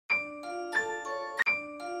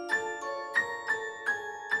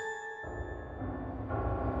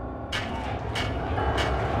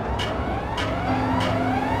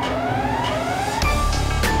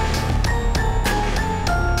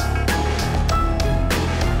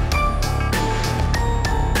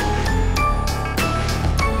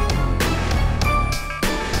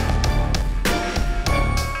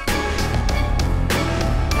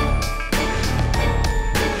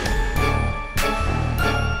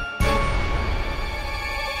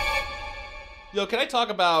Yo, can I talk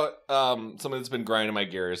about something that's been grinding my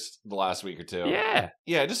gears the last week or two?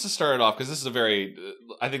 Yeah, just to start it off, because this is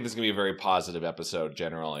I think this is going to be a very positive episode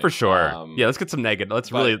generally. For sure. Let's get some negative.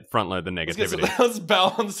 Let's really front load the negativity. Let's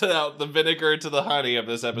balance it out. The vinegar to the honey of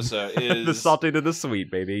this episode is... the salty to the sweet,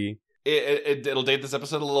 baby. It'll date this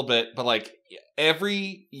episode a little bit, but like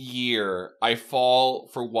every year I fall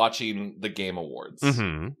for watching the Game Awards.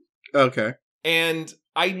 Mm-hmm. Okay. And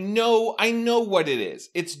I know what it is.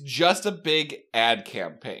 It's just a big ad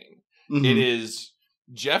campaign. Mm-hmm. It is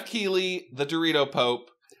Geoff Keighley, the Dorito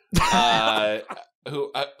Pope,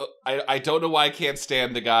 who I don't know why I can't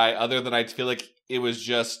stand the guy, other than I feel like it was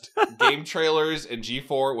just game trailers and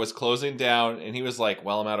G4 was closing down, and he was like,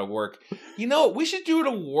 well, I'm out of work. You know, we should do an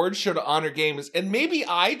award show to honor games, and maybe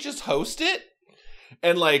I just host it?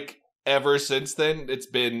 And like, ever since then, it's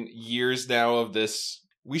been years now of this...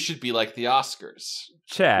 We should be like the Oscars.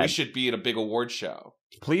 Chad. We should be in a big award show.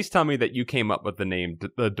 Please tell me that you came up with the name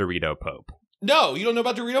the Dorito Pope. No, you don't know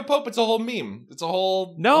about Dorito Pope? It's a whole meme. It's a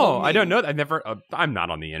whole... No, I don't know. I'm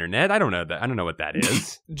not on the internet. I don't know that. I don't know what that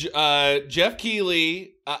is. Geoff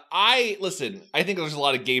Keighley. I think there's a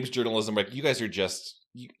lot of games journalism, but you guys are just...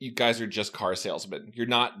 You guys are just car salesmen. You're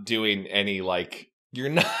not doing any, like...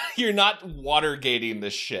 You're not watergating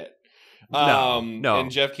this shit. No. And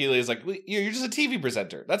Geoff Keighley is like, you're just a TV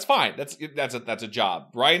presenter. That's fine. That's a job.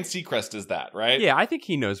 Ryan Seacrest is that, right? Yeah, I think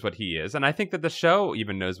he knows what he is, and I think that the show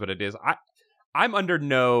even knows what it is. I'm under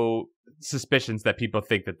no suspicions that people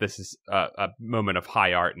think that this is a moment of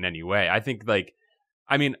high art in any way. I think,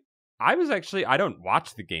 I don't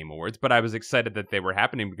watch the Game Awards, but I was excited that they were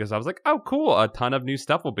happening because I was like, oh, cool, a ton of new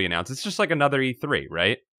stuff will be announced. It's just like another E3,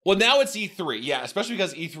 right? Well, now it's E3, yeah, especially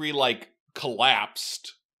because E3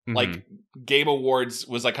 collapsed. Mm-hmm. Like, Game Awards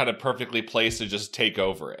was kind of perfectly placed to just take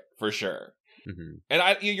over it, for sure. Mm-hmm.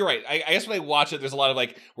 And you're right. I guess when I watch it, there's a lot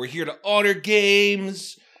of we're here to honor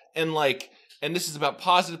games, and this is about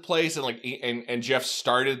positive place, and Geoff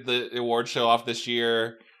started the award show off this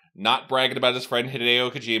year, not bragging about his friend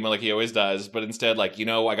Hideo Kojima like he always does, but instead I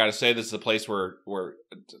gotta say this is a place where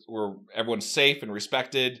everyone's safe and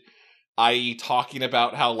respected. I.e. talking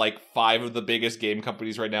about how 5 of the biggest game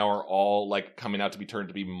companies right now are all coming out to be turned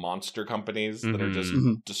to be monster companies that are just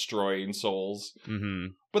destroying souls. Mm-hmm.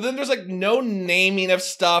 But then there's no naming of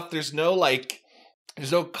stuff. There's no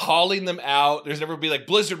there's no calling them out. There's never be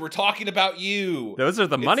Blizzard, we're talking about you. Those are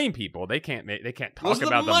the money people. They can't talk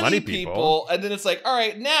about the money people. And then it's all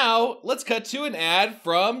right, now let's cut to an ad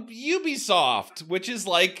from Ubisoft, which is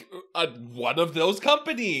one of those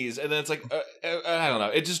companies. And then it's I don't know.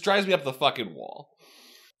 It just drives me up the fucking wall.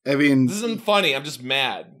 I mean, this isn't funny. I'm just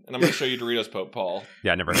mad, and I'm going to show you Doritos Pope, Paul.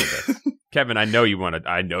 Yeah, I never heard this. Kevin, I know you want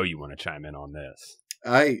to chime in on this.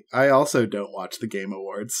 I also don't watch the Game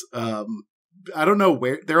Awards. I don't know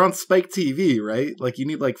where they're on Spike TV, right? You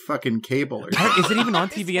need fucking cable or something. Is it even on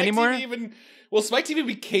TV anymore? Spike TV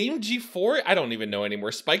became G4. I don't even know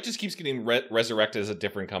anymore. Spike just keeps getting resurrected as a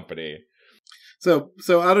different company. So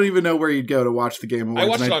I don't even know where you'd go to watch the Game Awards. I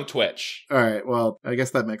watched it on Twitch. All right, well, I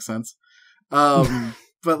guess that makes sense. But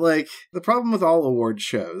the problem with all award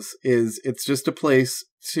shows is it's just a place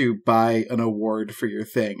to buy an award for your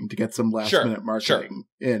thing to get some last minute marketing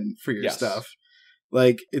in for your stuff.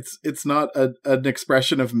 It's not an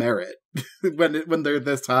expression of merit when they're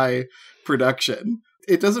this high production.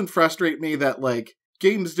 It doesn't frustrate me that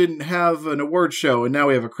games didn't have an award show and now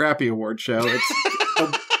we have a crappy award show.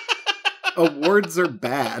 It's awards are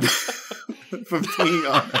bad, if I'm being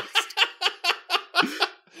honest.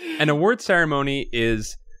 An award ceremony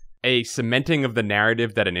is a cementing of the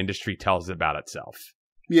narrative that an industry tells about itself.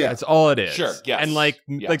 Yeah, that's all it is. Sure, yes. And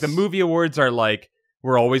the movie awards are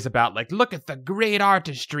we're always about look at the great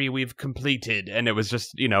artistry we've completed, and it was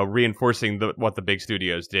just reinforcing what the big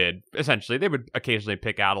studios did. Essentially, they would occasionally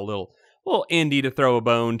pick out a little indie to throw a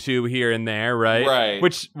bone to here and there, right? Right.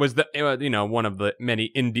 Which was one of the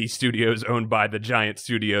many indie studios owned by the giant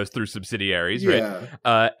studios through subsidiaries, right?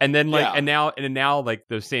 And then and now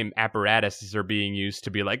those same apparatuses are being used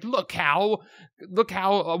to be look how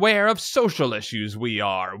aware of social issues we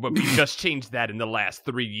are. But we just changed that in the last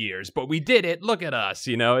 3 years, but we did it. Look at us,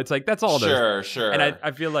 It's that's all. Sure. And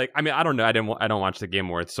I feel I don't know. I don't watch the Game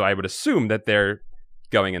Awards, so I would assume that they're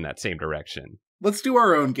going in that same direction. Let's do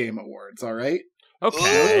our own Game Awards, all right?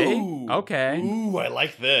 Okay. Ooh. Okay. Ooh, I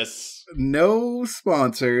like this. No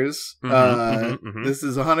sponsors. This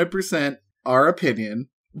is 100% our opinion.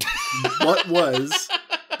 What was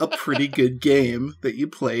a pretty good game that you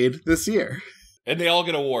played this year? And they all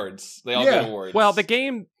get awards. Get awards. Well, the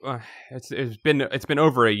game it's been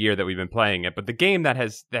over a year that we've been playing it, but the game that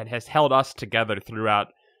has held us together throughout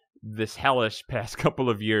this hellish past couple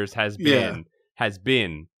of years has been has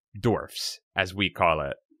been dwarfs, as we call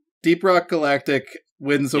it. Deep Rock Galactic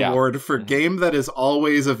wins award for game that is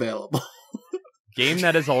always available. Game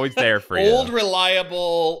that is always there for you. Old,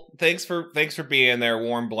 reliable. Thanks for being there.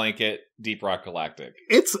 Warm blanket. Deep Rock Galactic.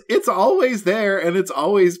 It's always there, and it's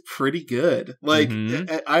always pretty good. Like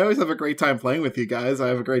I always have a great time playing with you guys. I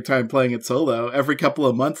have a great time playing it solo. Every couple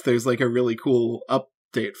of months, there's like a really cool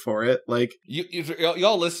update for it. Like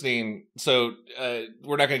y'all listening. So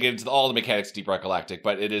we're not going to get into all the mechanics of Deep Rock Galactic,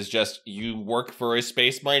 but it is just you work for a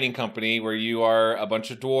space mining company where you are a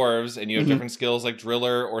bunch of dwarves and you have different skills like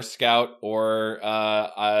driller or scout or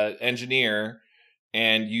engineer.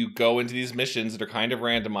 And you go into these missions that are kind of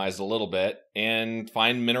randomized a little bit and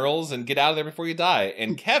find minerals and get out of there before you die.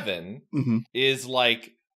 And Kevin is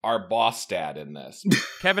like our boss dad in this.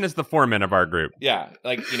 Kevin is the foreman of our group. Yeah,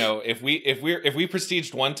 like, you know, if we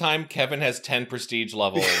prestiged one time, Kevin has 10 prestige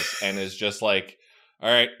levels and is just like, all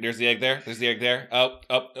right, there's the egg there. There's the egg there. Oh,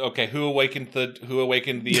 okay. Who awakened the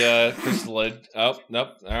chrysalid? Oh, nope.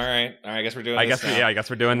 All right. I guess we're doing this now. I guess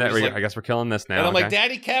we're doing that. I guess we're killing this now. And I'm like,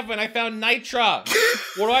 Daddy Kevin, I found Nitra.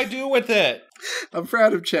 What do I do with it? I'm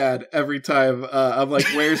proud of Chad every time. I'm like,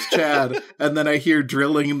 where's Chad? And then I hear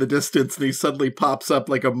drilling in the distance, and he suddenly pops up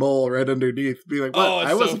like a mole right underneath. Be like, what? Oh,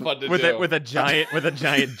 it's so fun to do. With a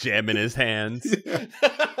giant gem in his hands. Yeah.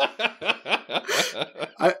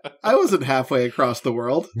 I wasn't halfway across the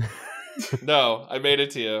world. No, I made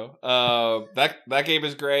it to you. That game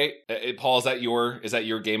is great. Paul, is that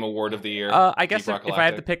your game award of the year? I guess if I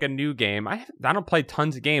had to pick a new game, I don't play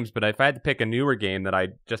tons of games, but if I had to pick a newer game that I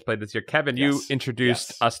just played this year, Kevin, you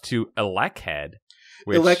introduced us to ElecHead.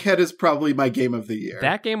 ElecHead is probably my game of the year.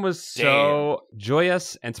 That game was so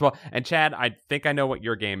joyous and small. And Chad, I think I know what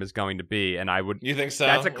your game is going to be, and I would. You think so?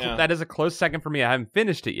 That is a close second for me. I haven't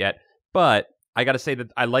finished it yet, but I got to say that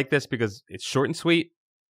I like this because it's short and sweet,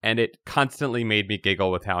 and it constantly made me giggle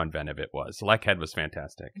with how inventive it was. ElecHead was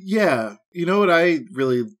fantastic. Yeah. You know what I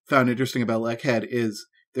really found interesting about ElecHead is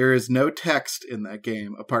there is no text in that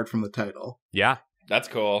game apart from the title. Yeah. That's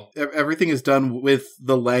cool. Everything is done with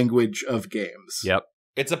the language of games. Yep.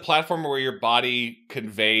 It's a platform where your body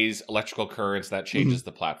conveys electrical currents that changes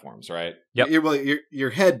the platforms, right? Yep.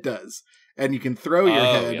 Your head does. And you can throw your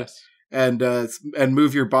head. Yes. And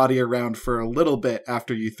move your body around for a little bit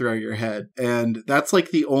after you throw your head. And that's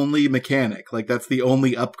like the only mechanic. Like that's the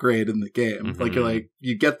only upgrade in the game. Like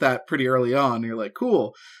you get that pretty early on. And you're like,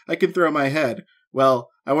 cool, I can throw my head. Well,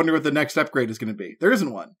 I wonder what the next upgrade is going to be. There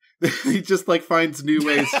isn't one. He just like finds new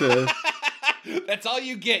ways to... That's all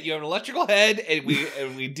you get. You have an electrical head, and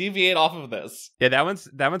we deviate off of this. Yeah, that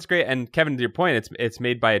one's great. And Kevin, to your point, it's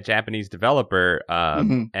made by a Japanese developer,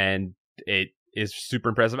 and it is super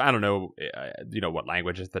impressive. I don't know, what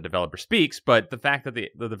languages the developer speaks, but the fact that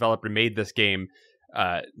the developer made this game,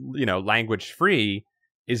 language free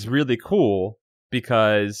is really cool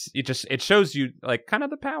because it shows you like kind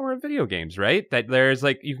of the power of video games, right? That there's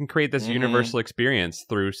like you can create this universal experience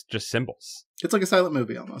through just symbols. It's like a silent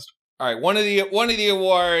movie almost. All right, one of the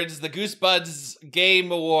awards, the Goosebuds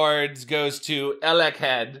Game Awards, goes to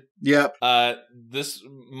ElecHead. Yep.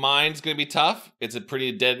 Mine's going to be tough. It's a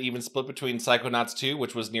pretty dead even split between Psychonauts 2,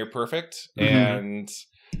 which was near perfect, and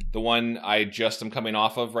the one I just am coming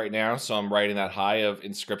off of right now, so I'm riding that high of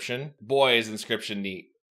Inscryption. Boy, is Inscryption neat.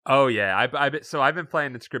 Oh, yeah. I've been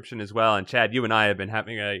playing Inscryption as well, and Chad, you and I have been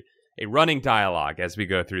having a running dialogue as we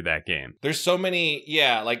go through that game. There's so many,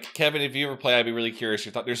 like Kevin, if you ever play, I'd be really curious.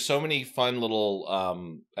 Your thought. There's so many fun little.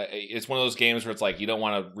 It's one of those games where it's like you don't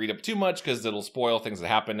want to read up too much because it'll spoil things that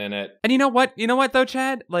happen in it. And you know what though,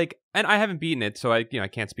 Chad? Like, and I haven't beaten it, so I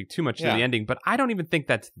can't speak too much to the ending. But I don't even think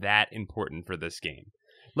that's that important for this game.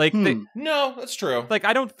 Like, no, that's true. Like,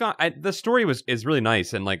 the story is really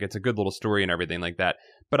nice, and like it's a good little story and everything like that.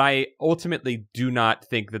 But I ultimately do not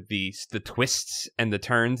think that the twists and the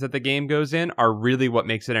turns that the game goes in are really what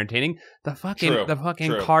makes it entertaining. The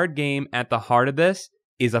fucking card game at the heart of this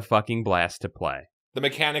is a fucking blast to play. The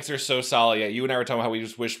mechanics are so solid. Yeah, you and I were talking about how we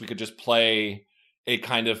just wish we could just play a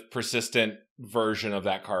kind of persistent version of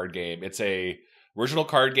that card game. It's a original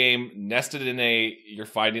card game nested in you're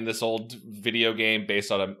finding this old video game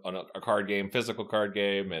based on a card game, physical card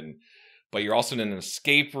game, but you're also in an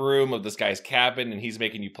escape room of this guy's cabin, and he's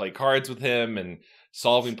making you play cards with him and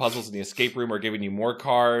solving puzzles in the escape room or giving you more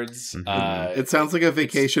cards. It sounds like a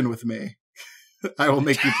vacation with me. I will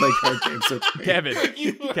make you play card games with me.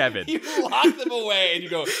 Kevin. You lock them away and you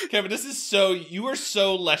go, Kevin, you are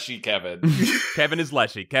so Leshy, Kevin. Kevin is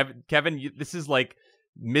Leshy. Kevin, this is like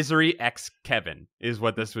Misery X Kevin is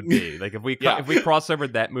what this would be. Like if we cross over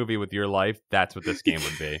that movie with your life, that's what this game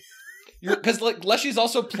would be. because like Leshy's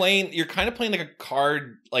also playing. You're kind of playing like a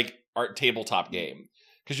card like art tabletop game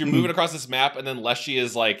because you're moving across this map, and then Leshy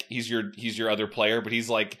is like he's your other player, but he's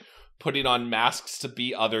like putting on masks to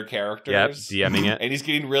be other characters. Yep, DMing it, and he's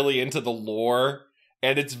getting really into the lore,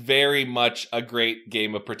 and it's very much a great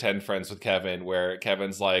game of pretend friends with Kevin, where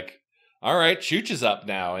Kevin's like, "All right, Chooch is up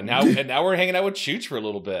now, and now we're hanging out with Chooch for a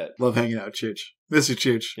little bit." Love hanging out with Chooch. Miss you,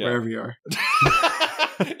 Chooch, wherever you are.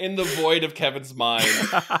 In the void of Kevin's mind.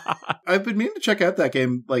 I've been meaning to check out that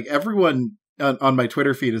game. Like, everyone on my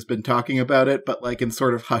Twitter feed has been talking about it, but like in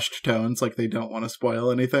sort of hushed tones, like they don't want to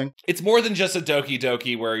spoil anything. It's more than just a Doki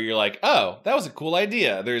Doki where you're like, oh, that was a cool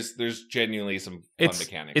idea. There's genuinely some fun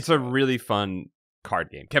mechanics. It's a really fun card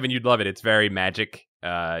game. Kevin, you'd love it. It's very Magic,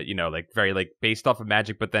 like very like based off of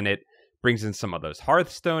Magic, but then it brings in some of those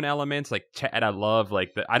Hearthstone elements. Like, and I love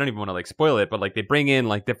like I don't even want to like spoil it, but like they bring in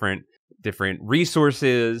like different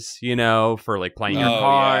resources, for like playing your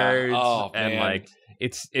cards, and like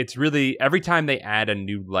it's really every time they add a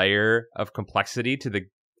new layer of complexity to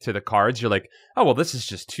the cards, you're like, oh well, this is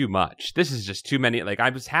just too much. This is just too many. Like,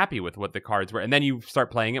 I was happy with what the cards were, and then you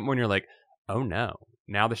start playing it more, and you're like, oh no.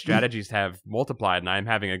 Now the strategies have multiplied, and I'm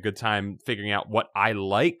having a good time figuring out what I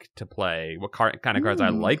like to play, what kind of cards I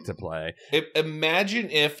like to play. Imagine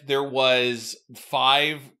if there was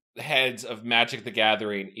 5 heads of Magic the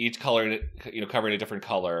Gathering, each color, covering a different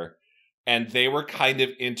color, and they were kind of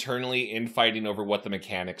internally infighting over what the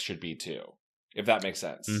mechanics should be too, if that makes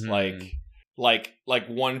sense. Mm-hmm. Like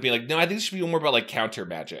one would be like, no, I think it should be more about like counter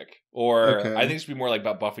magic, or I think it should be more like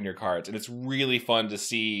about buffing your cards, and it's really fun to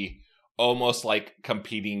see almost like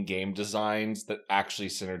competing game designs that actually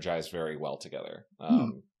synergize very well together.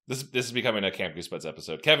 This is becoming a Camp Goosebuds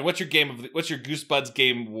episode. Kevin, what's your Goosebuds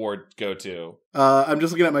game award go to? I'm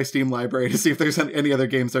just looking at my Steam library to see if there's any other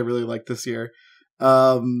games I really like this year.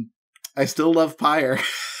 I still love Pyre.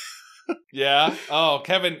 Yeah. Oh,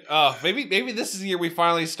 Kevin. Maybe this is the year we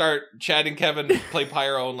finally start chatting Kevin play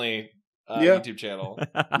Pyre only YouTube channel.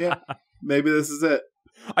 Yeah. Maybe this is it.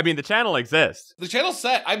 I mean, the channel exists. The channel's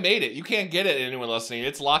set. I made it. You can't get it, anyone listening.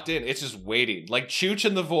 It's locked in. It's just waiting. Like Chooch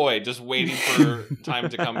in the Void, just waiting for time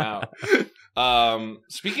to come out.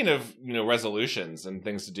 Speaking of, resolutions and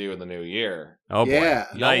things to do in the new year. Oh, boy. Yeah.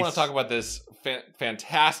 Y'all want to talk about this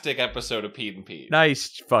fantastic episode of Pete and Pete.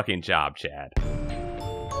 Nice fucking job, Chad.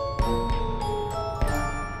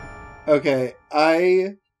 Okay.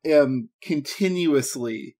 I am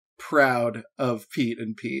continuously proud of Pete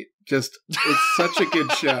and Pete. Just, it's such a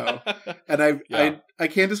good show. And I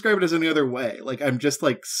can't describe it as any other way. Like, I'm just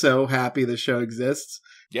like so happy the show exists.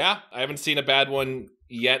 Yeah, I haven't seen a bad one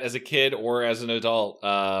yet as a kid or as an adult.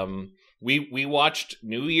 We watched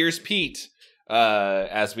New Year's Pete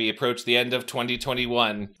as we approach the end of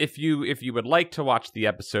 2021. If you would like to watch the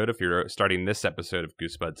episode, if you're starting this episode of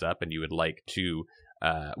Goosebuds Up and you would like to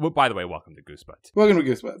well, by the way, welcome to Goosebuds. Welcome to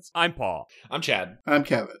Goosebuds. I'm Paul. I'm Chad. I'm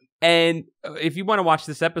Kevin. And if you want to watch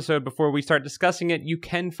this episode before we start discussing it, you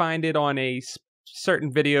can find it on a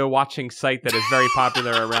certain video watching site that is very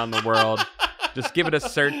popular around the world. Just give it a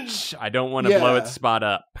search. I don't want to blow its spot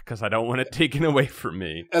up because I don't want it taken away from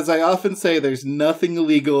me. As I often say, there's nothing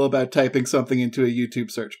illegal about typing something into a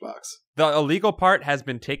YouTube search box. The illegal part has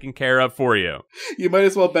been taken care of for you. You might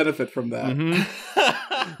as well benefit from that.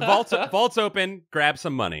 Mm-hmm. Vault's open. Grab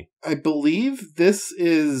some money. I believe this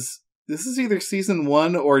is either season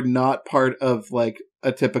 1 or not part of like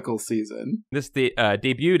a typical season. This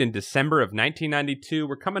debuted in December of 1992.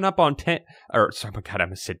 We're coming up on 10, or sorry, oh my God, I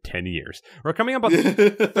almost said 10 years. We're coming up on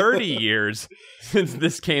 30 years since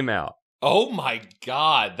this came out. Oh my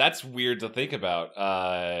God, that's weird to think about.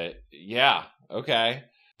 Yeah, okay.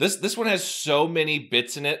 This one has so many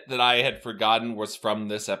bits in it that I had forgotten was from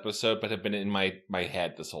this episode, but have been in my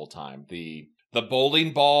head this whole time. The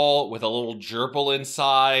bowling ball with a little gerbil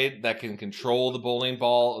inside that can control the bowling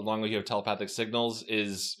ball along with you have telepathic signals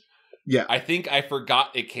is... Yeah. I think I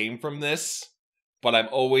forgot it came from this, but I'm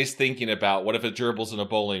always thinking about what if a gerbil's in a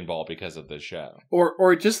bowling ball because of this show.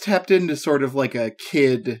 Or it just tapped into sort of like a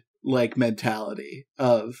kid-like mentality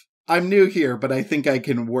of, I'm new here, but I think I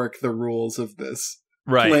can work the rules of this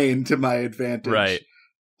plane to my advantage. Right.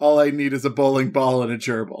 All I need is a bowling ball and a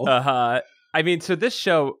gerbil. I mean, so this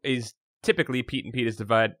show is... Typically, Pete and Pete is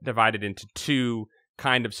divided into 2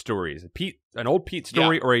 kind of stories. An old Pete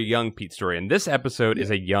story or a young Pete story. And this episode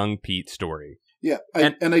is a young Pete story. Yeah,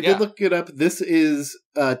 and I did look it up. This is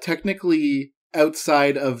technically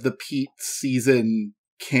outside of the Pete season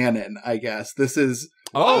canon, I guess. This is...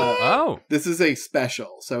 This is a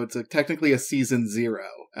special, so it's technically a season 0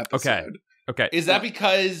 episode. Okay. Is that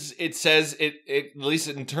because it says it, at least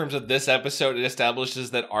in terms of this episode, it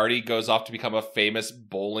establishes that Artie goes off to become a famous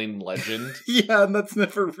bowling legend? Yeah, and that's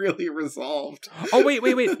never really resolved. Oh, wait.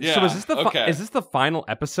 Yeah, So is this the final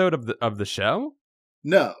episode of the show?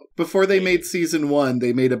 No. Before they made season 1,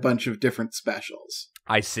 they made a bunch of different specials.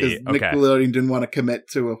 I see. Okay. Nickelodeon didn't want to commit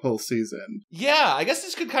to a whole season. Yeah, I guess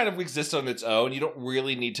this could kind of exist on its own. You don't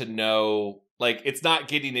really need to know. Like, it's not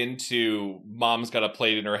getting into mom's got a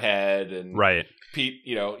plate in her head and right. Pete,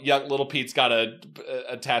 young little Pete's got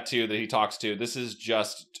a tattoo that he talks to. This is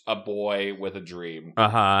just a boy with a dream.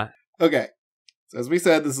 Uh-huh. Okay. So as we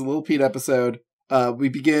said, this is a Little Pete episode. We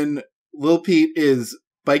begin, Little Pete is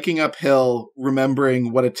biking uphill,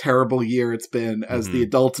 remembering what a terrible year it's been as the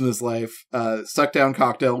adult in his life, suck down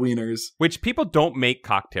cocktail wieners. Which people don't make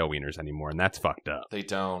cocktail wieners anymore, and that's fucked up. They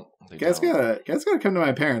don't. Guys gotta come to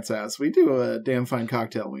my parents' house. We do a damn fine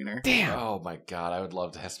cocktail wiener. Damn. Oh my God, I would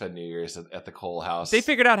love to spend New Year's at the Cole house. They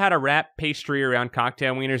figured out how to wrap pastry around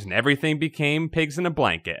cocktail wieners, and everything became pigs in a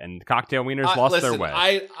blanket, and cocktail wieners lost their way.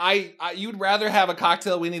 I you'd rather have a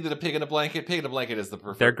cocktail weenie than a pig in a blanket. Pig in a blanket is the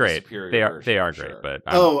perfect. They're great. They are great, sure. but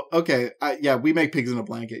okay. Yeah, we make pigs in a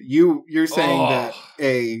blanket. You're saying that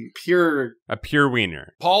a pure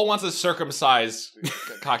wiener. Paul wants a circumcised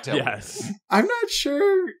cocktail. Yes. Wiener.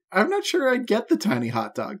 I'm not sure I get the tiny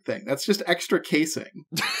hot dog thing. That's just extra casing.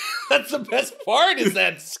 That's the best part, is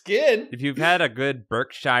that skin. If you've had a good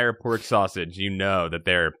Berkshire pork sausage, you know that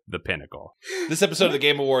they're the pinnacle. This episode of the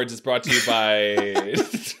Game Awards is brought to you by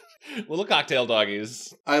Little Cocktail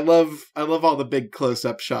Doggies. I love all the big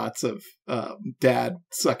close-up shots of Dad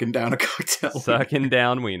sucking down a cocktail. Sucking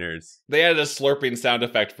down wieners. They added a slurping sound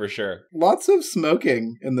effect for sure. Lots of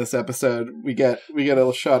smoking in this episode. We get a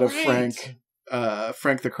little shot of Frank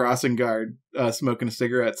the crossing guard smoking a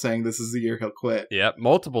cigarette, saying this is the year he'll quit. Yep,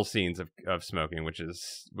 multiple scenes of smoking, which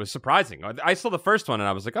was surprising. I saw the first one and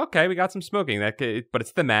I was like, okay, we got some smoking. But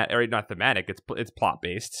it's not thematic. It's plot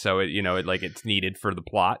based, so it's needed for the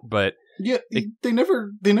plot. But yeah, they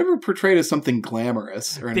never portrayed as something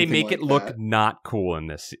glamorous or anything. They make like it look that. not cool in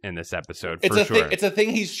this episode. It's for a sure. thing. It's a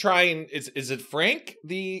thing he's trying. Is it Frank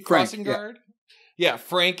the crossing guard? Yeah,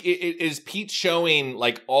 Frank, it is Pete showing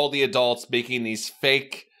like all the adults making these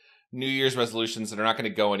fake New Year's resolutions that are not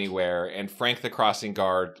going to go anywhere, and Frank the crossing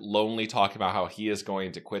guard lonely talking about how he is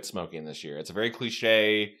going to quit smoking this year. It's a very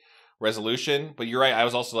cliche resolution, but you're right. I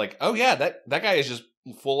was also like, oh yeah, that guy is just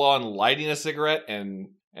full on lighting a cigarette and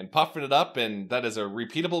puffing it up, and that is a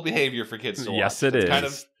repeatable behavier for kids to watch. Yes, it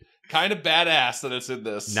is. Kind of badass that it's in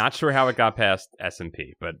this. Not sure how it got past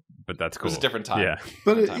S&P, but that's cool. It was a different time. Yeah,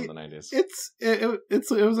 but time in the 90s.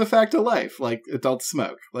 It was a fact of life. Like, adults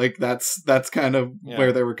smoke. Like, that's kind of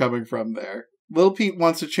where they were coming from there. Lil Pete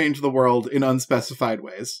wants to change the world in unspecified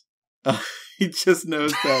ways. He just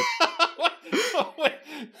knows that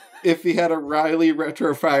if he had a Riley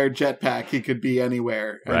retro-fired jetpack, he could be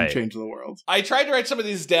anywhere and change the world. I tried to write some of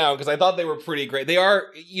these down because I thought they were pretty great. They are,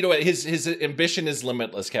 his ambition is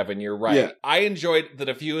limitless, Kevin. You're right. Yeah. I enjoyed that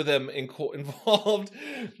a few of them involved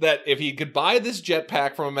that if he could buy this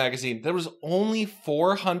jetpack from a magazine, there was only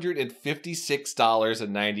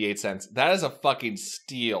 $456.98. That is a fucking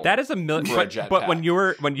steal. That is $1 million. For a jetpack. But when you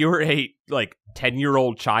were a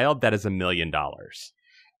 10-year-old child, that is $1 million.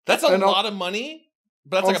 That's a lot of money.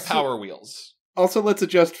 But that's also, like a Power Wheels. Also, let's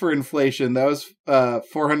adjust for inflation. That was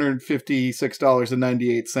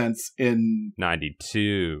 $456.98 in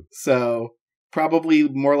 92. So probably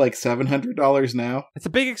more like $700 now. It's a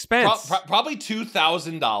big expense. Probably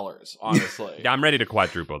 $2,000, honestly. Yeah, I'm ready to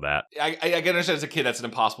quadruple that. I can understand as a kid that's an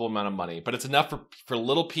impossible amount of money, but it's enough for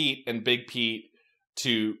Little Pete and Big Pete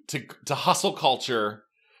to hustle culture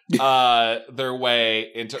their way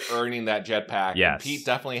into earning that jetpack. Yes. And Pete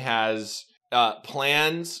definitely has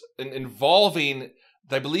plans involving,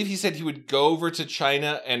 I believe he said he would go over to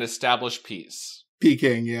China and establish peace.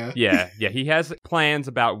 Peking, yeah. Yeah, he has plans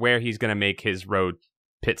about where he's going to make his road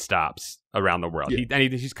pit stops around the world. Yeah.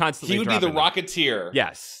 He's constantly He would be the Rocketeer.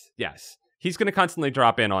 Yes. He's going to constantly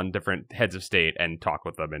drop in on different heads of state and talk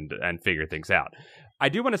with them and figure things out. I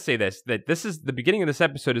do want to say that this is the beginning of this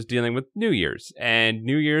episode is dealing with New Year's, and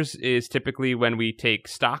New Year's is typically when we take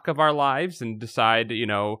stock of our lives and decide,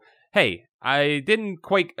 hey, I didn't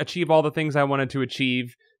quite achieve all the things I wanted to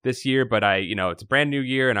achieve this year, but it's a brand new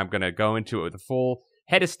year and I'm going to go into it with a full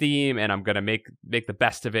head of steam and I'm going to make the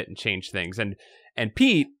best of it and change things. And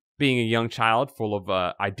Pete, being a young child full of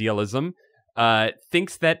idealism,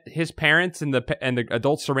 thinks that his parents and the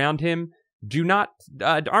adults around him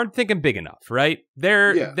aren't thinking big enough, right?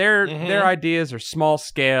 Their ideas are small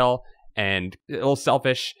scale and a little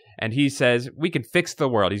selfish, and he says we can fix the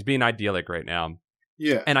world. He's being idyllic right now.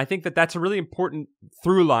 Yeah. And I think that that's a really important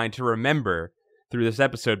through line to remember through this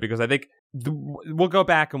episode, because I think we'll go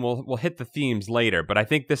back and we'll hit the themes later, but I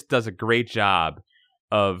think this does a great job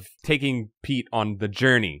of taking Pete on the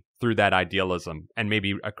journey through that idealism and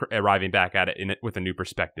maybe arriving back at it with a new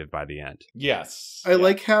perspective by the end. Yes. I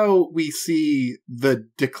like how we see the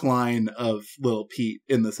decline of Little Pete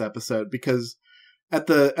in this episode, because at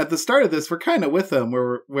the start of this, we're kind of with him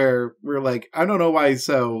where we're like, I don't know why he's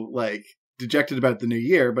so like dejected about the new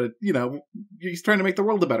year, but you know, he's trying to make the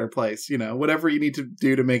world a better place. You know, whatever you need to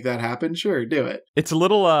do to make that happen, sure, do it. It's a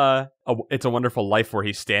little It's a Wonderful Life where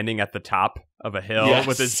he's standing at the top of a hill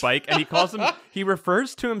with his bike, and he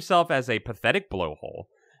refers to himself as a pathetic blowhole.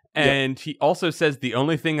 And he also says, the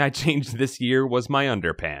only thing I changed this year was my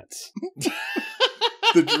underpants.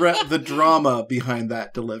 The drama behind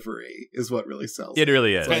that delivery is what really sells it. It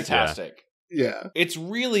really is. Fantastic. Yeah. It's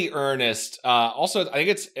really earnest. Also, I think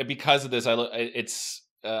it's because of this.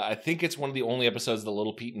 I think it's one of the only episodes that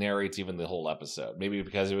Little Pete narrates even the whole episode. Maybe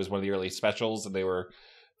because it was one of the early specials and they were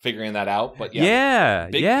figuring that out. But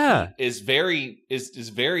Big Pete is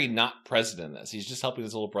very not present in this. He's just helping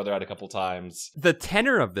his little brother out a couple times. The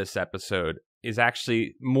tenor of this episode is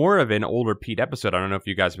actually more of an older Pete episode. I don't know if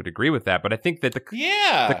you guys would agree with that, but I think that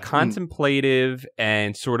the contemplative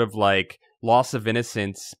and sort of like loss of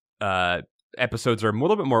innocence episodes are a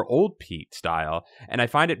little bit more old Pete style, and I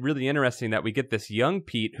find it really interesting that we get this young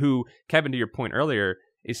Pete who, Kevin, to your point earlier,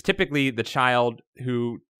 is typically the child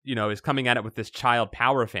who, you know, is coming at it with this child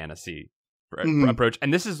power fantasy approach,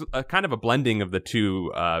 and this is a kind of a blending of the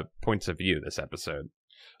two points of view this episode.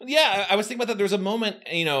 Yeah, I was thinking about that. There was a moment,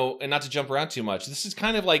 you know, and not to jump around too much, this is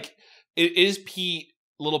kind of like, it is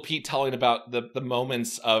Little Pete telling about the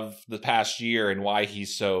moments of the past year and why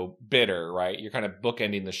he's so bitter, right? You're kind of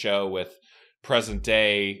bookending the show with present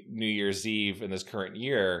day New Year's Eve in this current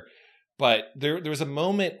year, but there was a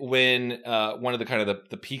moment when one of the kind of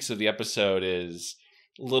the peaks of the episode is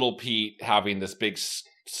Little Pete having this big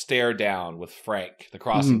stare down with Frank, the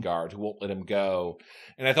crossing guard, who won't let him go.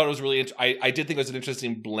 And I thought it was really I did think it was an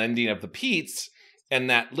interesting blending of the Petes,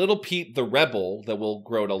 and that Little Pete the rebel that we'll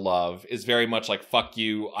grow to love is very much like, fuck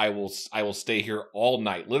you, I will stay here all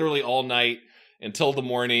night, literally all night, until the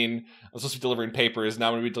morning. I'm supposed to be delivering papers. Now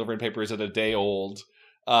I'm going to be delivering papers at a day old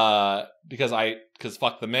because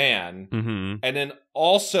fuck the man. Mm-hmm. And then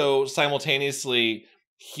also simultaneously,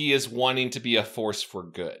 he is wanting to be a force for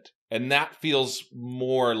good. And that feels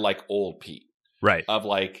more like old Pete. Right. Of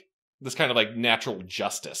like this kind of like natural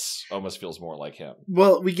justice almost feels more like him.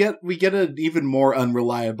 Well, we get an even more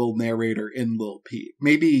unreliable narrator in Lil Pete.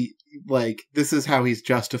 Maybe like this is how he's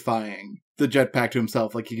justifying the jetpack to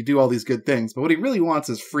himself. Like he could do all these good things, but what he really wants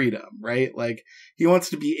is freedom, right? Like he wants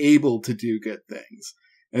to be able to do good things.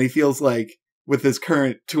 And he feels like with his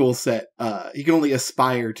current tool set, he can only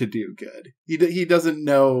aspire to do good. He doesn't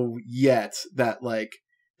know yet that like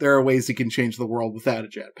there are ways he can change the world without a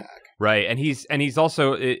jetpack. Right. And he's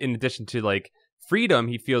also, in addition to like freedom,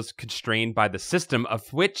 he feels constrained by the system,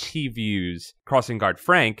 of which he views Crossing Guard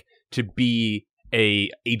Frank to be a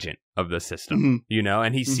agent of the system, you know,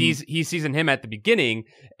 and he sees in him at the beginning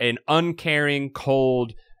an uncaring,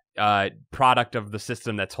 cold product of the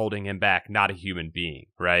system that's holding him back, not a human being.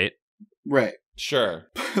 Right. Right. Sure.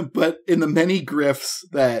 But in the many grifts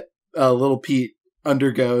that Little Pete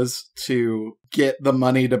undergoes to get the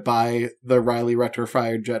money to buy the Riley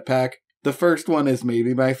retrofired jetpack, the first one is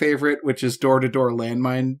maybe my favorite, which is door-to-door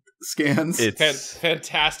landmine scans. It's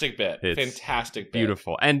fantastic bit. Fantastic bit.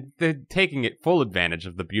 Beautiful. And they're taking it full advantage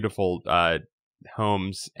of the beautiful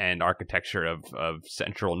homes and architecture of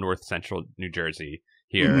north central New Jersey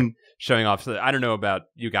here, showing off. So I don't know about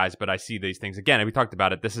you guys, but I see these things again. And we talked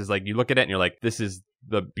about it. This is like, you look at it and you're like, this is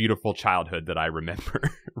the beautiful childhood that I remember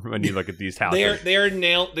when you look at these houses. They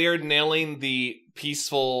are nailing the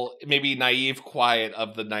peaceful, maybe naive quiet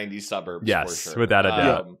of the 90s suburbs. Yes, for sure. without a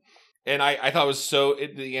doubt. And I thought it was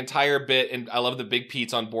the entire bit, and I love the Big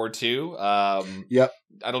Pete's on board too. Yep.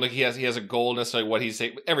 I don't think he has a goal necessarily what he's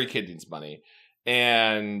saying. Every kid needs money.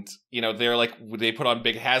 And, you know, they're like, they put on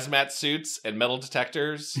big hazmat suits and metal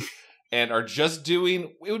detectors and are just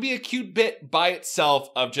doing, it would be a cute bit by itself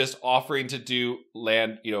of just offering to do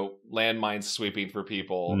landmine sweeping for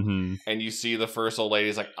people. And you see the first old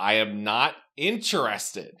lady's like, I am not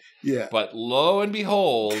interested. Yeah. But lo and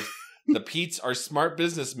behold, the Petes are smart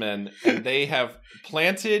businessmen, and they have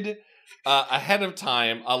planted ahead of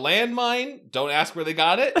time a landmine. Don't ask where they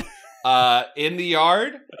got it. In the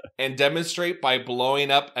yard, and demonstrate by blowing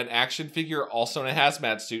up an action figure also in a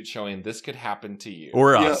hazmat suit, showing this could happen to you.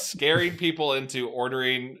 Or us. Scaring people into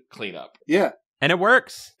ordering cleanup. Yeah. And it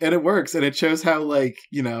works. And it works. And it shows how, like,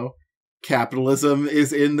 you know, capitalism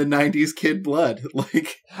is in the 90s kid blood.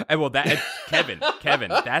 Like, and well, that Kevin,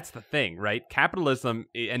 that's the thing, right? Capitalism,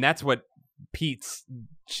 and that's what Pete's,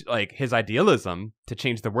 like, his idealism to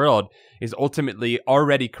change the world is ultimately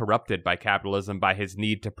already corrupted by capitalism, by his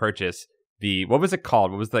need to purchase what was it called?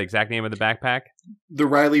 What was the exact name of the backpack? The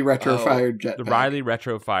Riley Retrofired Jetpack. The Riley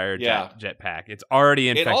Retrofired Jetpack. It's already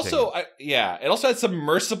infecting. It also had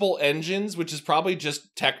submersible engines, which is probably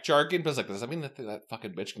just tech jargon, but it's like, does that mean that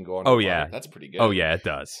fucking bitch can go on? Oh, yeah. That's pretty good. Oh, yeah, it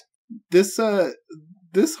does. This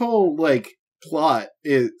whole, like, plot,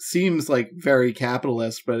 it seems like very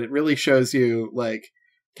capitalist, but it really shows you, like,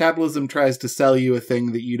 capitalism tries to sell you a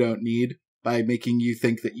thing that you don't need by making you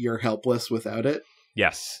think that you're helpless without it.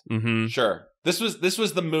 Yes. Mm-hmm. Sure. This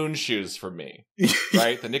was the moon shoes for me,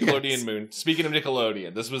 right? The Nickelodeon Yes. moon. Speaking of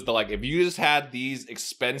Nickelodeon, this was the, like, if you just had these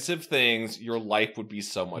expensive things, your life would be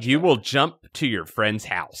so much You better. will jump to your friend's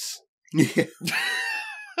house. Yeah.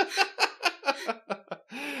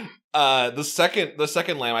 The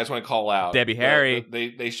second lamb I just want to call out. Debbie Harry.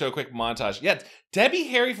 They show a quick montage. Yeah, Debbie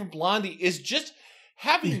Harry from Blondie is just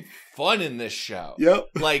having fun in this show.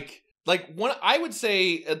 Yep. Like one, I would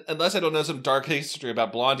say, unless I don't know some dark history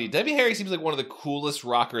about Blondie, Debbie Harry seems like one of the coolest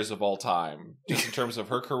rockers of all time, just in terms of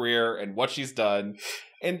her career and what she's done.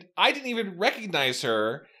 And I didn't even recognize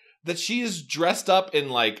her, that she is dressed up in,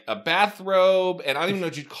 like, a bathrobe, and I don't even know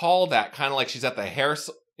what you'd call that. Kind of like she's at the hair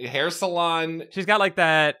salon. She's got, like,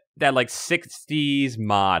 that like 60s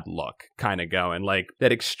mod look kind of going, like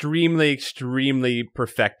that extremely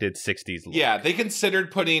perfected 60s look. Yeah, they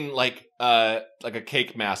considered putting like a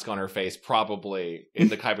cake mask on her face, probably, in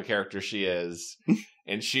the type of character she is.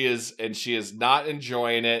 and she is not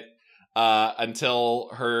enjoying it until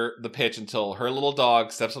her little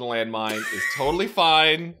dog steps on a landmine is totally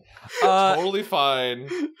fine. Totally fine.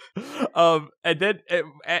 And then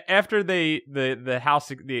after the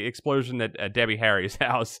house, the explosion at Debbie Harry's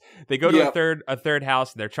house, they go to a third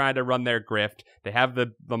house. And they're trying to run their grift. They have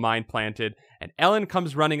the mine planted, and Ellen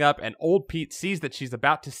comes running up, and old Pete sees that she's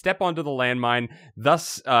about to step onto the landmine,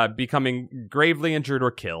 thus becoming gravely injured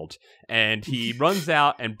or killed. And he runs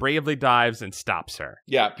out and bravely dives and stops her.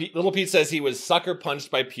 Yeah, little Pete says he was sucker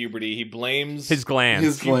punched by puberty. He blames his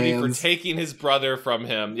glands for taking his brother from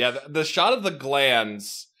him. Yeah, the shot of the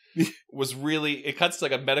glands was really, it cuts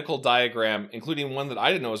like a medical diagram, including one that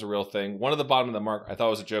I didn't know was a real thing. One at the bottom of the mark I thought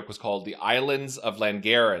was a joke was called the Islands of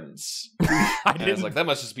Langerans. I was like, that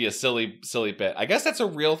must just be a silly bit. I guess that's a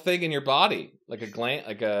real thing in your body, like a gland,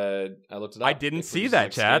 I looked it up. I didn't see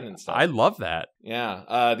that, Chad. I love that.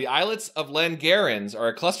 Yeah, the islets of Langerans are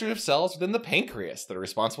a cluster of cells within the pancreas that are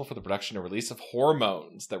responsible for the production and release of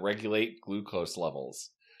hormones that regulate glucose levels.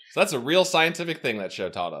 So that's a real scientific thing that show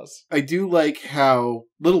taught us. I do like how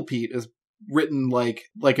Little Pete is written like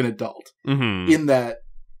an adult, in that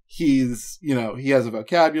he's, he has a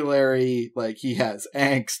vocabulary, like he has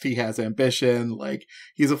angst, he has ambition, like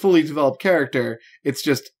he's a fully developed character. It's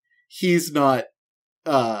just he's not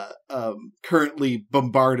currently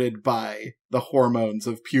bombarded by the hormones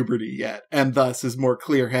of puberty yet, and thus is more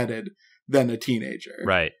clear-headed than a teenager.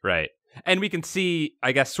 Right. And we can see,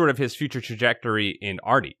 I guess, sort of his future trajectory in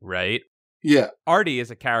Artie, right? Yeah. Artie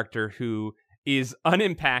is a character who is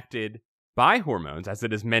unimpacted by hormones, as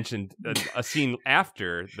it is mentioned a scene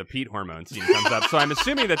after the Pete hormone scene comes up. So I'm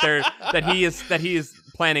assuming that he is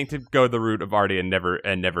planning to go the route of Artie and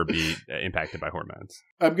never be impacted by hormones.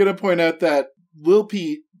 I'm going to point out that Lil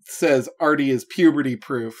Pete says Artie is puberty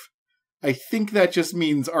proof. I think that just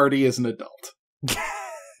means Artie is an adult.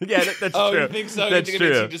 Yeah, that's true. Oh, you think so? That's you think true.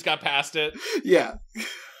 It means he just got past it? Yeah.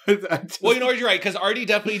 Well, you're right, because Artie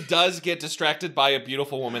definitely does get distracted by a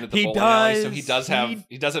beautiful woman at the bowling alley, so he does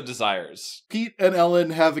have desires. Pete and Ellen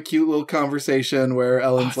have a cute little conversation where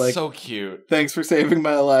Ellen's like, so cute. Thanks for saving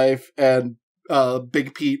my life, and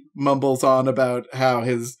Big Pete mumbles on about how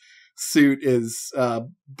his suit is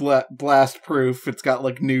blast proof. It's got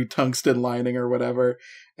like new tungsten lining or whatever,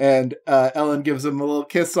 and Ellen gives him a little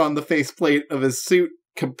kiss on the faceplate of his suit,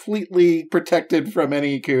 completely protected from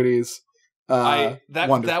any cooties. That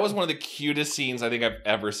was one of the cutest scenes I think I've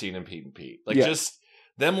ever seen in Pete and Pete. Just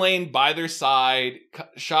them laying by their side,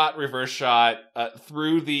 reverse shot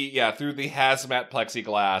through the hazmat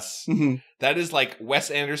plexiglass. Mm-hmm. That is like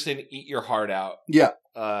Wes Anderson, eat your heart out. Yeah.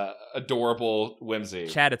 Adorable whimsy.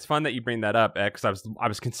 Chad, it's fun that you bring that up, because I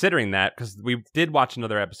was considering that, because we did watch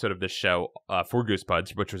another episode of this show for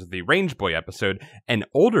Goosebuds, which was the Range Boy episode, an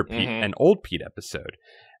old Pete episode.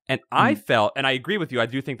 And I felt, and I agree with you, I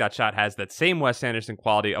do think that shot has that same Wes Anderson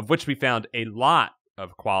quality, of which we found a lot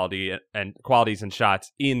of qualities and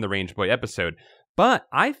shots in the Range Boy episode. But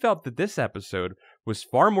I felt that this episode was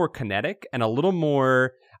far more kinetic and a little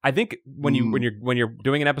more, I think when you're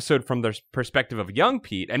doing an episode from the perspective of young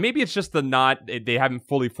Pete, and maybe it's just they haven't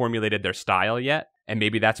fully formulated their style yet, and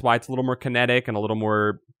maybe that's why it's a little more kinetic and a little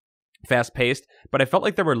more fast paced. But I felt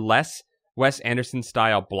like there were less Wes Anderson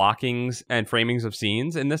style blockings and framings of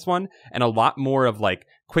scenes in this one, and a lot more of like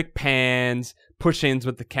quick pans, push-ins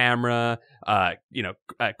with the camera,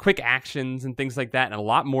 quick actions and things like that, and a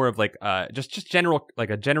lot more of like just general, like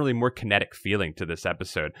a generally more kinetic feeling to this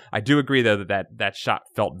episode. I do agree though that shot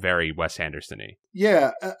felt very Wes Anderson-y.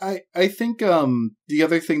 Yeah, I think the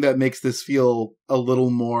other thing that makes this feel a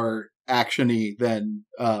little more action-y than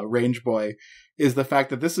Range Boy is the fact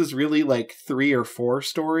that this is really like 3 or 4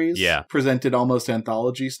 stories presented almost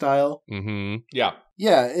anthology style. Mm-hmm. Yeah.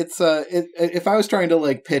 Yeah, it's if I was trying to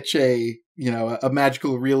like pitch a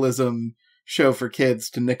magical realism show for kids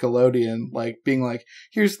to Nickelodeon, like being like,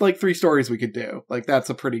 here's like 3 stories we could do. Like that's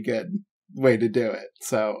a pretty good way to do it.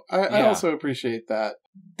 So I also appreciate that.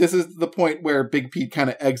 This is the point where Big Pete kind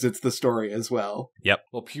of exits the story as well. Yep.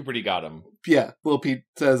 Well, puberty got him. Yeah. Little Pete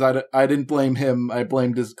says, I didn't blame him. I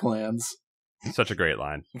blamed his clans. Such a great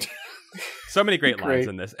line. So many great lines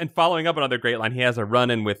in this. And following up another great line, he has a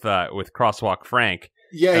run-in with Crosswalk Frank.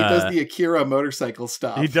 Yeah, he does the Akira motorcycle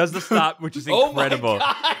stop. He does the stop, which is incredible.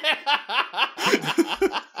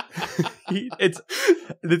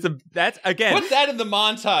 That's again. Put that in the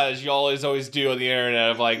montage you always do on the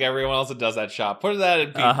internet of like everyone else that does that shot. Put that in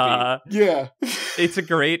Pete. Yeah. It's a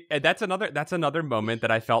great. That's another moment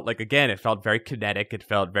that I felt like, again, it felt very kinetic. It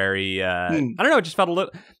felt very. I don't know. It just felt a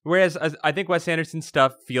little. Whereas I think Wes Anderson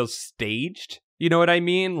stuff feels staged. You know what I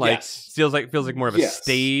mean? Like feels like more of a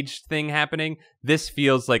staged thing happening. This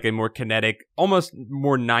feels like a more kinetic, almost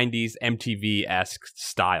more 90s MTV-esque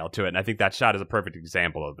style to it. And I think that shot is a perfect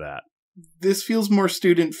example of that. This feels more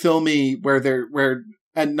student filmy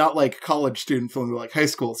and not like college student filmy, like high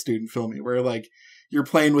school student filmy, where like you're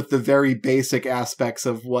playing with the very basic aspects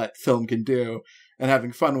of what film can do and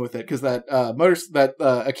having fun with it. Cause that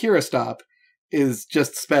Akira stop is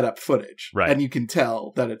just sped up footage. Right. And you can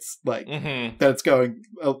tell that it's like, that it's going,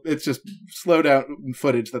 it's just slow down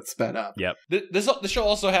footage that's sped up. Yep. This episode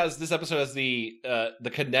also has the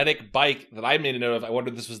kinetic bike that I made a note of. I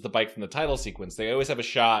wondered if this was the bike from the title sequence. They always have a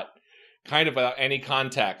shot kind of without any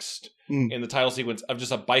context in the title sequence of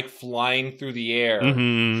just a bike flying through the air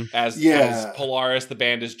as Polaris, the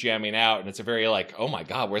band, is jamming out. And it's a very like, oh my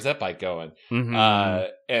God, where's that bike going? And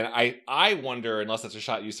I wonder, unless that's a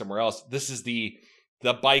shot used somewhere else, this is the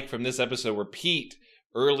bike from this episode where Pete,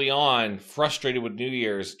 early on, frustrated with New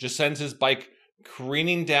Year's, just sends his bike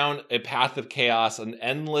careening down a path of chaos, an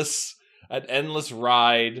endless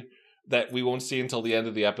ride that we won't see until the end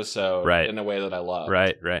of the episode in a way that I love.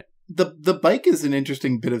 Right. The bike is an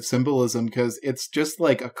interesting bit of symbolism because it's just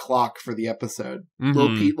like a clock for the episode.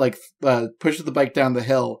 Little Pete like pushes the bike down the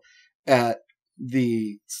hill at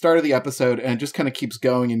the start of the episode and just kind of keeps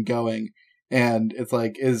going and going. And it's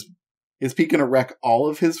like, is Pete going to wreck all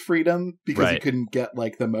of his freedom because he couldn't get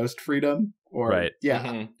like the most freedom? Or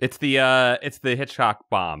it's the Hitchcock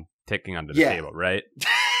bomb ticking under the table, right?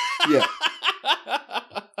 Yeah.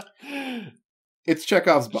 It's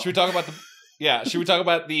Chekhov's bomb. Should we talk about the? Yeah, should we talk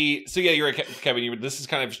about the... So yeah, you're right, Kevin. This is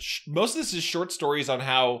kind of... Most of this is short stories on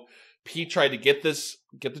how Pete tried to get the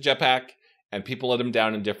jetpack, and people let him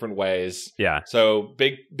down in different ways. Yeah. So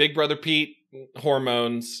big brother Pete,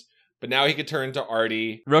 hormones, but now he could turn to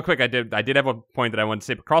Artie. Real quick, I did have a point that I wanted to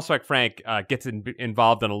say, but Crosswalk Frank gets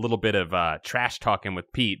involved in a little bit of trash talking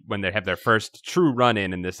with Pete when they have their first true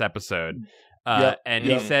run-in in this episode.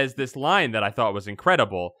 He says this line that I thought was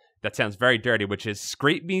incredible. That sounds very dirty, which is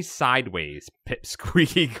 "scrape me sideways, Pip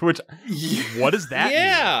Squeak." Which, what does that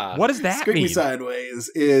mean? What does that mean? "Scrape me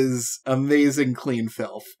sideways" is amazing, clean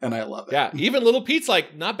filth, and I love it. Yeah, even little Pete's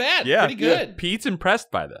like, not bad, pretty good. Yeah. Pete's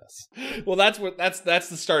impressed by this. Well, that's the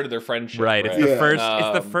start of their friendship, right? It's the first.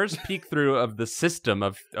 It's the first peek through of the system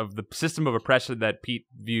of the system of oppression that Pete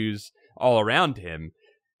views all around him,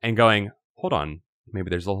 and going, hold on. Maybe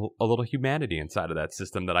there's a little humanity inside of that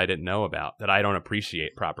system that I didn't know about, that I don't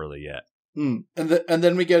appreciate properly yet. And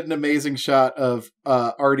then we get an amazing shot of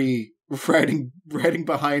Artie riding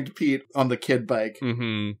behind Pete on the kid bike.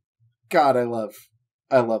 God, I love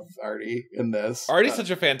Artie in this. Artie's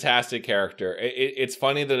such a fantastic character. It's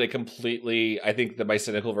funny that it completely, I think that my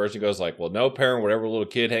cynical version goes like, well, no parent, whatever little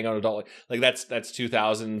kid, hang on adult. Like that's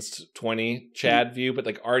 2000s 20 Chad view, but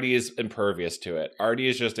like Artie is impervious to it. Artie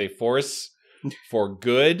is just a force for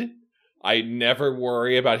good, I never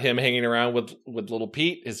worry about him hanging around with little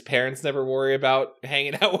Pete. His parents never worry about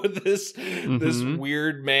hanging out with this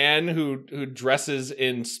weird man who dresses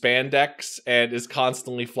in spandex and is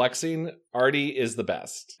constantly flexing. Artie is the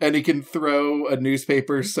best. And he can throw a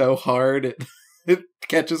newspaper so hard it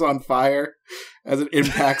catches on fire as it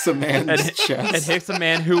impacts a man's chest. It hits a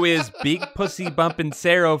man who is Big Pussy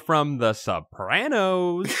Bonpensiero from The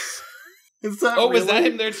Sopranos. Is that really? Was that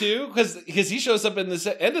him there too? Because he shows up in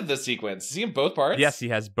the end of the sequence. Is he in both parts? Yes, he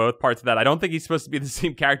has both parts of that. I don't think he's supposed to be the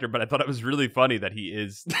same character, but I thought it was really funny that he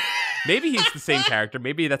is. Maybe he's the same character.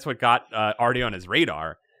 Maybe that's what got Artie on his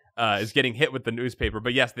radar, is getting hit with the newspaper.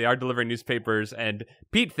 But yes, they are delivering newspapers, and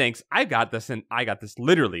Pete thinks, I got this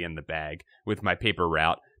literally in the bag with my paper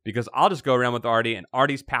route, because I'll just go around with Artie, and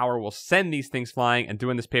Artie's power will send these things flying, and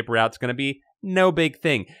doing this paper route's going to be no big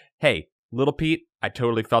thing. Hey, little Pete, I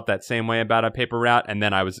totally felt that same way about a paper route, and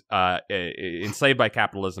then I was enslaved by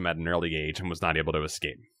capitalism at an early age and was not able to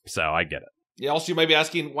escape. So I get it. Yeah, also, you might be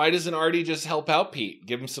asking, why doesn't Artie just help out Pete?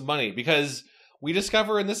 Give him some money? Because we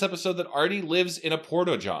discover in this episode that Artie lives in a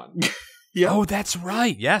porta-john. Yeah. Oh, that's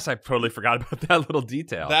right. Yes, I totally forgot about that little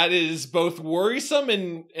detail. That is both worrisome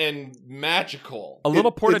and magical. A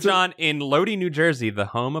little porta-john in Lodi, New Jersey, the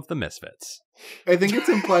home of the Misfits. I think it's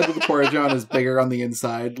implied that the porta-john is bigger on the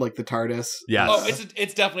inside, like the TARDIS. Yes. Oh,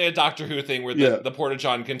 it's definitely a Doctor Who thing where the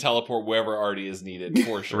porta-john can teleport wherever Artie is needed,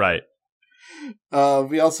 for sure. Right.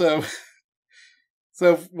 We also...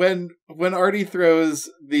 So when Artie throws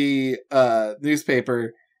the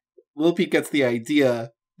newspaper, Lil Pete gets the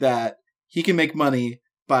idea that he can make money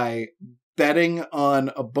by betting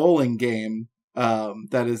on a bowling game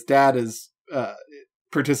that his dad is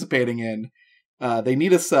participating in. They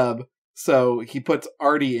need a sub, so he puts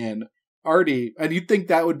Artie in. Artie, and you'd think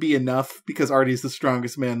that would be enough because Artie's the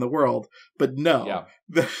strongest man in the world, but no.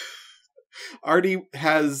 Yeah. Artie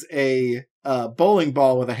has a bowling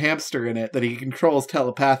ball with a hamster in it that he controls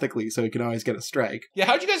telepathically, so he can always get a strike. Yeah,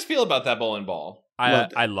 how'd you guys feel about that bowling ball?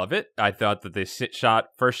 I love it. I thought that the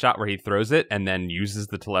first shot where he throws it and then uses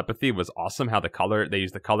the telepathy was awesome. How they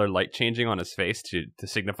use the color light changing on his face to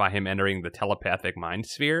signify him entering the telepathic mind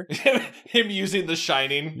sphere. Him using the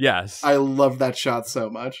shining. Yes. I love that shot so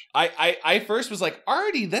much. I first was like,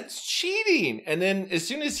 Artie, that's cheating. And then as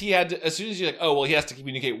soon as you're like, oh, well, he has to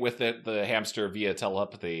communicate with the hamster via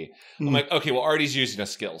telepathy. I'm like, okay, well, Artie's using a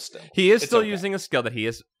skill still. He is still using a skill that he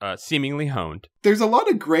is seemingly honed. There's a lot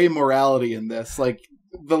of gray morality in this. Like,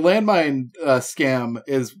 the landmine scam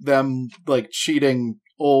is them, like, cheating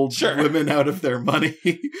old women out of their money.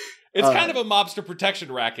 It's kind of a mobster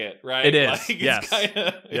protection racket, right? It is, like, yes.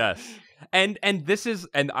 Yes. And this is,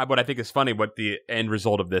 what I think is funny, what the end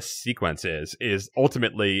result of this sequence is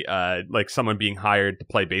ultimately, like, someone being hired to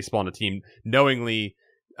play baseball on a team knowingly,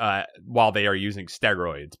 while they are using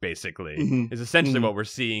steroids, basically, is essentially what we're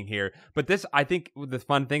seeing here. But this, I think, the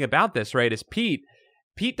fun thing about this, right, is Pete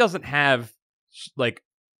doesn't have, like,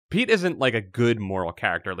 Pete isn't, like, a good moral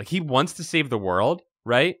character. Like, he wants to save the world,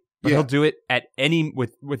 right? But he'll do it at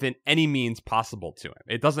within any means possible to him.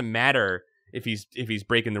 It doesn't matter if he's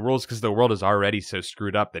breaking the rules, because the world is already so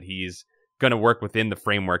screwed up that he's going to work within the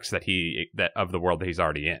frameworks of the world that he's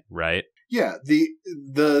already in, right? Yeah,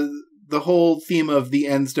 the whole theme of the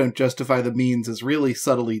ends don't justify the means is really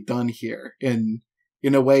subtly done here in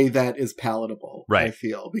a way that is palatable, right. I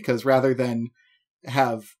feel, because rather than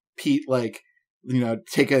have Pete, like,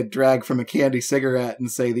 take a drag from a candy cigarette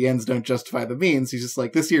and say the ends don't justify the means, he's just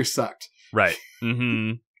like, this year sucked. Right.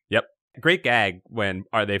 Mm-hmm. Yep. Great gag when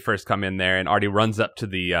they first come in there and Artie runs up to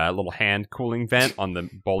the little hand cooling vent on the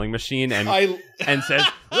bowling machine and says,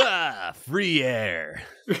 free air.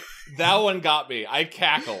 That one got me. I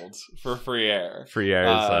cackled for free air. Free air is,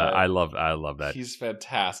 I love that. He's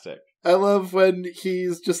fantastic. I love when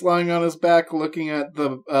he's just lying on his back looking at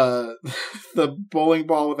the bowling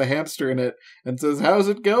ball with a hamster in it and says, how's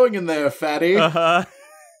it going in there, fatty? Uh-huh.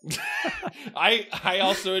 I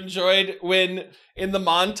also enjoyed when in the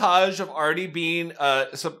montage of Artie being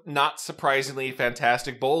not surprisingly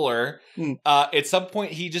fantastic bowler, at some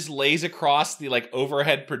point he just lays across the, like,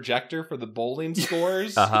 overhead projector for the bowling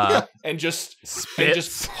scores and just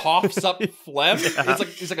coughs up phlegm.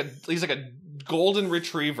 He's like a golden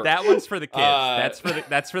retriever. That one's for the kids.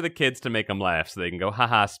 That's for the kids to make them laugh so they can go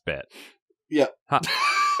haha spit. Yeah.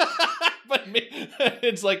 But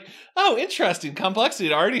it's like, oh, interesting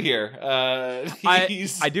complexity already here.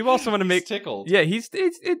 I do also want to make tickled. Yeah,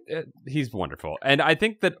 he's wonderful, and I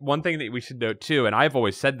think that one thing that we should note too, and I've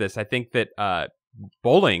always said this, I think that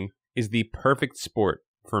bowling is the perfect sport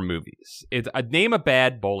for movies. Name a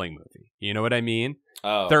bad bowling movie. You know what I mean?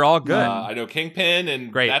 Oh, they're all good. I know Kingpin,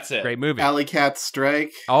 and great, that's it. Great movie. Alley Cat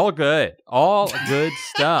Strike. All good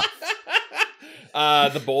stuff.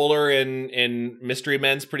 The bowler in Mystery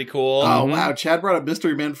Men's pretty cool. Oh, wow. Chad brought up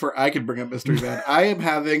Mystery Men before I could bring up Mystery Men. I am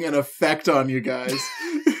having an effect on you guys.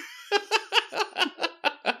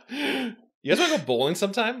 You guys want to go bowling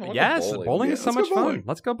sometime? Yes, bowling is so much fun.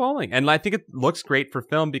 Let's go bowling. And I think it looks great for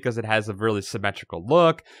film because it has a really symmetrical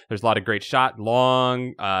look. There's a lot of great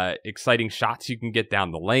long, exciting shots you can get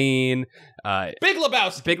down the lane. Big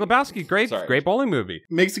Lebowski. Great bowling movie.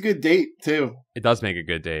 Makes a good date, too. It does make a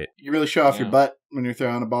good date. You really show off your butt when you're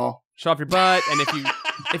throwing a ball. Show off your butt, and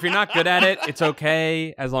if you're not good at it, it's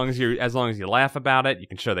okay. As long as you laugh about it, you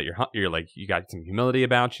can show that you're like you got some humility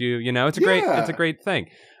about you. You know, it's a great thing.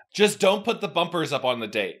 Just don't put the bumpers up on the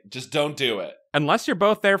date. Just don't do it. Unless you're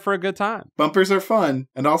both there for a good time. Bumpers are fun,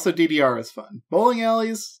 and also DDR is fun. Bowling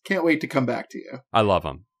alleys, can't wait to come back to you. I love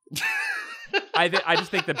them. I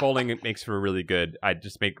just think that bowling makes for really good. I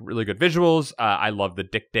just make really good visuals. I love the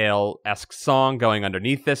Dick Dale-esque song going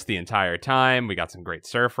underneath this the entire time. We got some great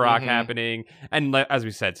surf rock happening, and as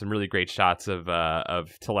we said, some really great shots of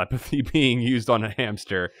telepathy being used on a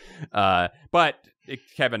hamster. But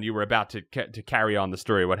Kevin, you were about to carry on the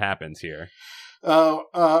story. What happens here?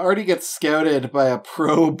 Artie gets scouted by a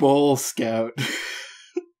pro bowl scout.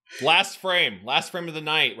 Last frame of the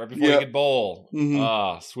night, right before he could bowl.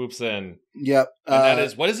 Swoops in. Yep. And that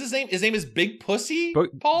is, what is his name? His name is Big Pussy,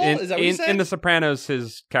 Paul? Is that what you said? In The Sopranos,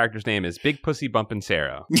 his character's name is Big Pussy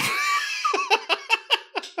Bonpensiero.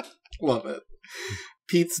 Love it.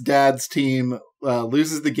 Pete's dad's team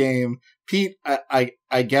loses the game. Pete,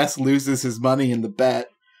 I guess, loses his money in the bet.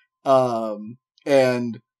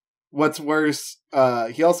 And what's worse,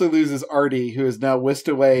 he also loses Artie, who is now whisked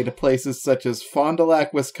away to places such as Fond du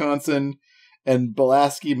Lac, Wisconsin, and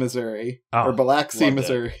Biloxi, Missouri. Or Biloxi,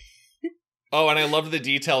 Missouri. Oh, and I love the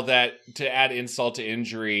detail that, to add insult to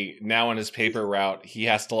injury, now on his paper route, he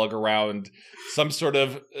has to lug around some sort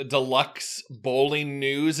of deluxe bowling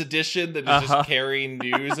news edition that is just carrying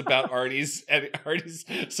news about Artie's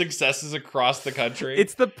successes across the country.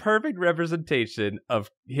 It's the perfect representation of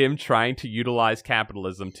him trying to utilize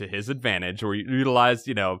capitalism to his advantage, or utilize,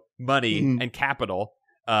 money and capital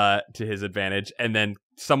to his advantage, and then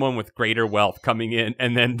someone with greater wealth coming in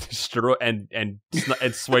and then and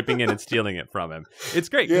swiping in and stealing it from him. It's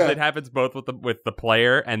great because it happens both with the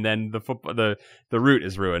player, and then the route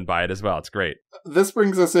is ruined by it as well. It's great. This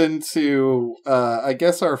brings us into I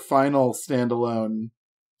guess our final standalone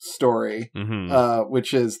story,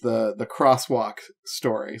 which is the crosswalk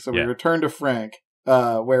story. So we return to Frank,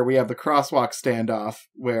 where we have the crosswalk standoff,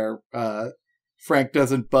 where Frank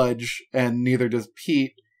doesn't budge, and neither does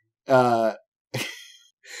Pete.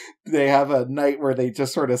 They have a night where they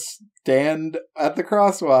just sort of stand at the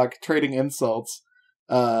crosswalk, trading insults.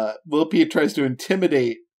 Lil Pete tries to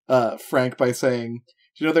intimidate Frank by saying,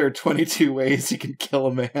 there are 22 ways you can kill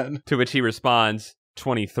a man. To which he responds,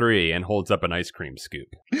 23, and holds up an ice cream scoop.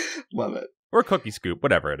 Love it. Or cookie scoop,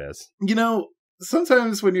 whatever it is.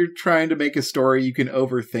 Sometimes when you're trying to make a story, you can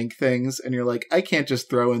overthink things, and you're like, I can't just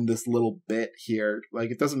throw in this little bit here. Like,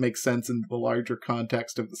 it doesn't make sense in the larger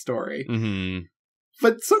context of the story. Mm-hmm.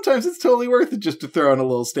 But sometimes it's totally worth it just to throw in a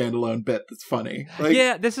little standalone bit that's funny. Like,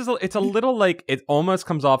 yeah, it's a little like, it almost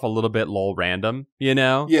comes off a little bit lol random,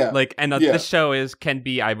 Yeah. Like, and this show can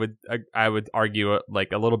be, I would argue,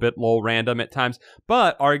 like a little bit lol random at times,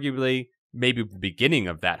 but arguably maybe the beginning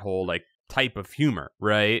of that whole like type of humor,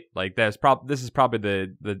 right? Like this is probably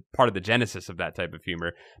the part of the genesis of that type of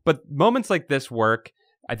humor. But moments like this work,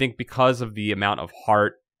 I think, because of the amount of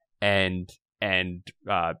heart and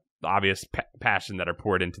obvious passion that are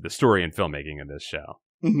poured into the story and filmmaking of this show.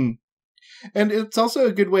 Mm-hmm. And it's also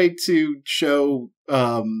a good way to show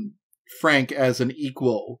Frank as an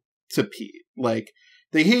equal to Pete. Like,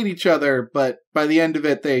 they hate each other, but by the end of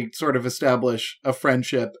it, they sort of establish a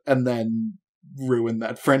friendship and then ruin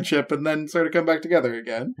that friendship and then sort of come back together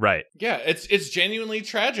again. Right. Yeah, it's genuinely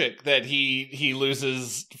tragic that he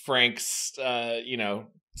loses Frank's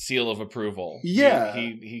seal of approval. Yeah.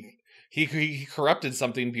 He corrupted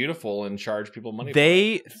something beautiful and charged people money.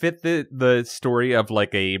 They fit the story of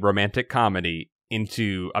like a romantic comedy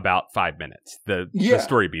into about 5 minutes. The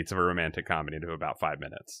story beats of a romantic comedy into about 5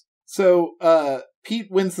 minutes. So Pete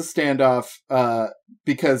wins the standoff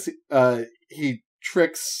because he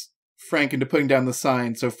tricks Frank into putting down the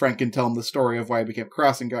sign so Frank can tell him the story of why he became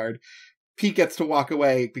crossing guard. Pete gets to walk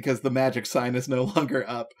away because the magic sign is no longer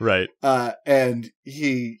up. Right. And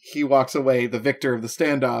he walks away, the victor of the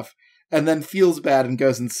standoff, and then feels bad and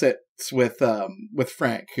goes and sits with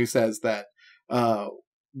Frank, who says that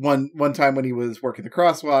one time when he was working the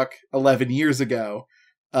crosswalk 11 years ago,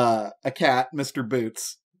 a cat, Mr.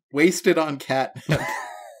 Boots, wasted on catnip,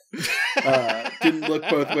 didn't look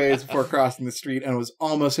both ways before crossing the street and was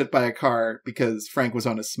almost hit by a car because Frank was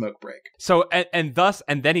on his smoke break. So and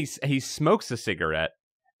then he smokes a cigarette,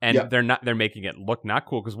 and they're making it look not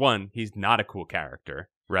cool because, one, he's not a cool character,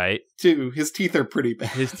 right? Two, his teeth are pretty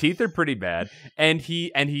bad. And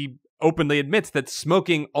he openly admits that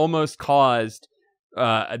smoking almost caused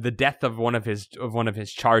the death of one of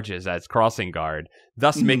his charges as crossing guard,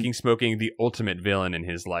 thus making smoking the ultimate villain in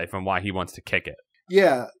his life and why he wants to kick it.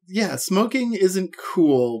 Yeah, smoking isn't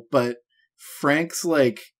cool, but Frank's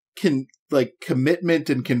commitment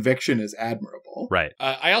and conviction is admirable. Right.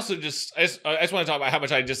 I just want to talk about how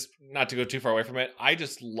much not to go too far away from it, I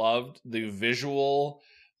just loved the visual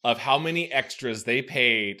of how many extras they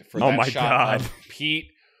paid for that shot of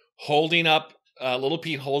Pete holding up little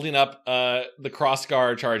Pete holding up the cross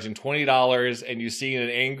guard, charging $20, and you see an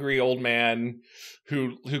angry old man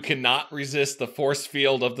who cannot resist the force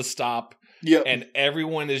field of the stop. Yep. And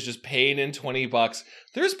everyone is just paying in $20.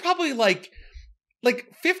 There's probably like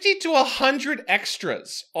 50 to 100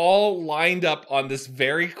 extras all lined up on this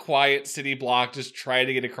very quiet city block, just trying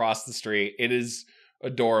to get across the street. It is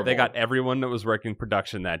adorable. They got everyone that was working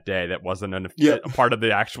production that day that wasn't a part of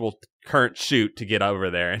the actual current shoot to get over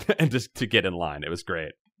there and just to get in line. It was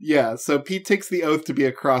great. Yeah, so Pete takes the oath to be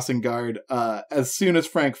a crossing guard. As soon as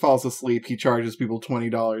Frank falls asleep, he charges people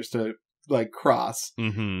 $20 to cross.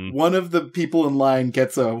 Mm-hmm. One of the people in line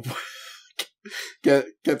gets a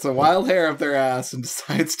wild hair up their ass and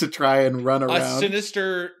decides to try and run around. A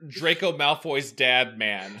sinister Draco Malfoy's dad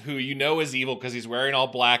man who is evil because he's wearing all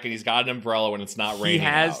black and he's got an umbrella when it's not raining.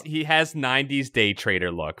 He has 90s day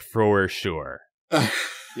trader look for sure.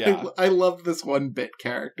 Yeah. I love this one bit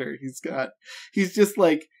character. He's just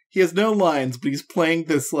he has no lines, but he's playing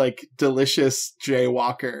this delicious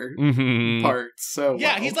jaywalker part. So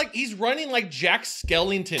yeah, well. He's running like Jack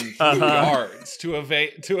Skellington through yards to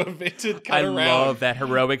cut around. I love that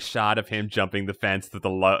heroic shot of him jumping the fence to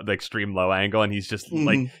the extreme low angle, and he's just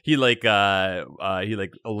he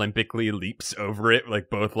Olympically leaps over it,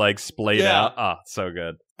 both legs splayed out. Oh, so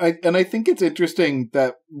good. I think it's interesting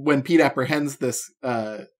that when Pete apprehends this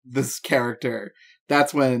character,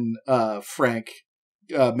 that's when Frank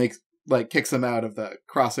kicks him out of the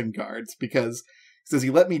crossing guards, because he says,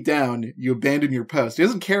 "You let me down, you abandon your post." He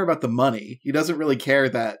doesn't care about the money. He doesn't really care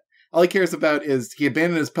that. All he cares about is he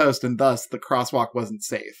abandoned his post, and thus the crosswalk wasn't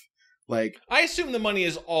safe. I assume the money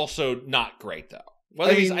is also not great, though. Well,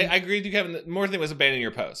 I agree with you, Kevin. More thing was abandoning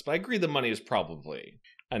your post, but I agree the money is probably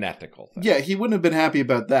an ethical thing. Yeah, he wouldn't have been happy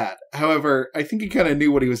about that. However, I think he kind of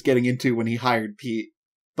knew what he was getting into when he hired Pete,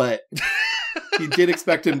 but he did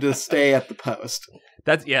expect him to stay at the post.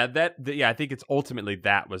 I think it's ultimately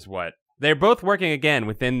that was what they're both working again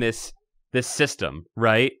within this system,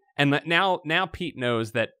 right? And now Pete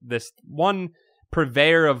knows that this one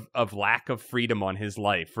purveyor of lack of freedom on his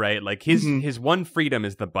life, right? His one freedom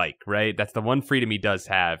is the bike, right? That's the one freedom he does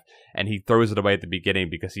have, and he throws it away at the beginning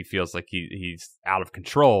because he feels like he's out of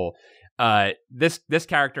control. This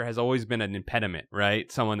character has always been an impediment,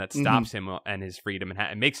 right? Someone that stops him and his freedom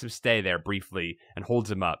and makes him stay there briefly and holds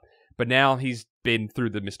him up. But now he's been through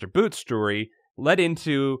the Mr. Boots story, led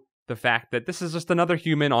into the fact that this is just another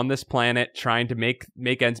human on this planet trying to make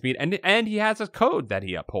ends meet, and he has a code that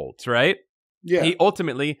he upholds, right? Yeah.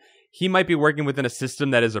 He might be working within a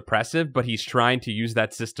system that is oppressive, but he's trying to use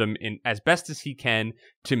that system in as best as he can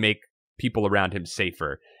to make people around him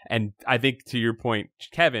safer. And I think, to your point,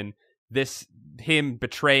 Kevin, him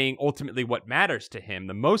betraying ultimately what matters to him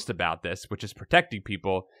the most about this, which is protecting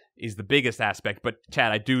people, is the biggest aspect. But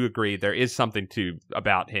Chad, I do agree there is something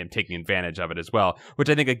about him taking advantage of it as well, which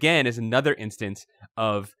I think again is another instance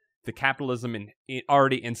of the capitalism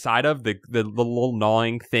already inside of the little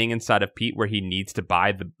gnawing thing inside of Pete, where he needs to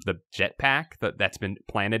buy the jetpack that's been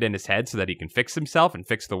planted in his head so that he can fix himself and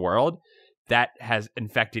fix the world. That has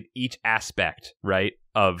infected each aspect, right,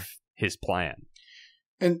 of his plan.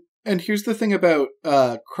 And here's the thing about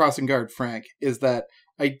Crossing Guard Frank, is that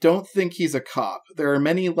I don't think he's a cop. There are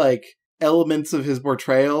many elements of his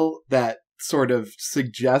portrayal that sort of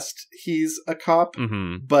suggest he's a cop,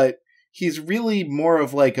 but he's really more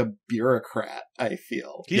of a bureaucrat, I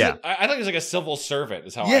feel. I think he's a civil servant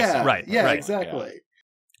is how I see it. Right. Yeah, right. Exactly.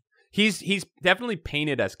 Yeah. He's definitely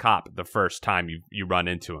painted as cop the first time you run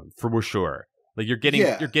into him, for sure. You're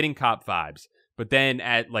getting cop vibes. But then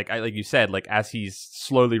like you said, as he's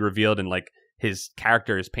slowly revealed and his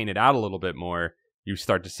character is painted out a little bit more, you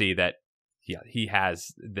start to see that he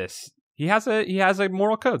has a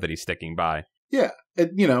moral code that he's sticking by. Yeah.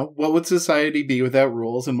 And, what would society be without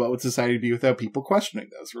rules, and what would society be without people questioning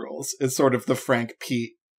those rules? Is sort of the Frank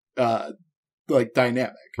Pete,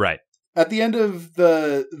 dynamic. Right. At the end of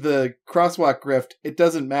the crosswalk grift, it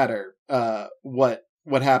doesn't matter what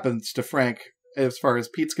happens to Frank as far as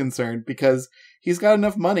Pete's concerned, because he's got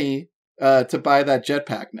enough money to buy that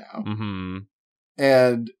jetpack now. Mm-hmm.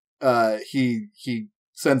 And he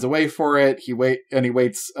sends away for it. He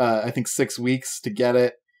waits I think 6 weeks to get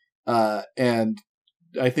it. And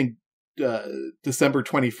I think December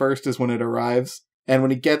 21st is when it arrives. And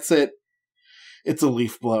when he gets it, it's a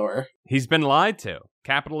leaf blower. He's been lied to.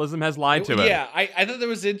 Capitalism has lied to him. Yeah, I thought that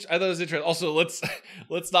was I thought it was interesting. Also,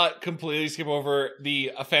 let's not completely skip over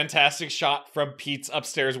a fantastic shot from Pete's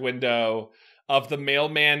upstairs window of the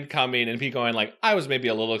mailman coming and Pete going like, I was maybe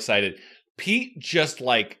a little excited. Pete just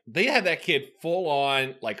they had that kid full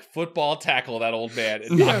on football tackle that old man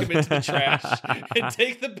and knock him into the trash and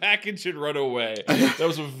take the package and run away. That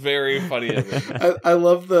was very funny of him. I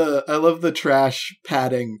love the trash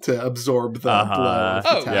padding to absorb the blow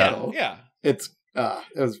of the tackle. Yeah. It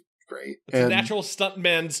was great. It's a natural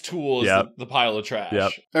stuntman's tool, is the pile of trash.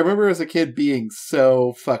 Yep. I remember as a kid being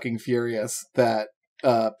so fucking furious that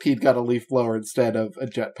Pete got a leaf blower instead of a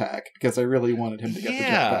jetpack, because I really wanted him to get the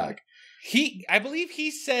jetpack. I believe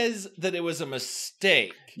he says that it was a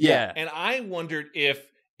mistake. Yeah. And I wondered if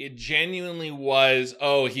it genuinely was,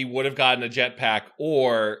 he would have gotten a jetpack,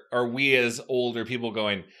 or are we as older people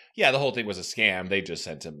going, yeah, the whole thing was a scam. They just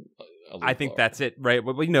sent him I think that's it, right?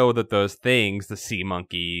 But we know that those things, the sea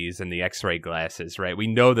monkeys and the X-ray glasses, right? We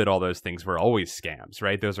know that all those things were always scams,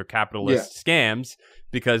 right? Those are capitalist scams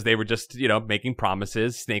because they were just, making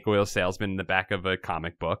promises, snake oil salesmen in the back of a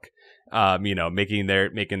comic book, making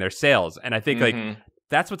their sales. And I think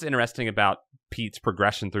that's what's interesting about Pete's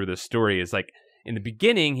progression through this story is in the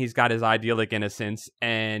beginning, he's got his idyllic innocence,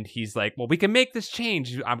 and he's like, well, we can make this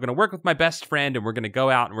change. I'm going to work with my best friend, and we're going to go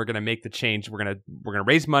out and we're going to make the change. We're going to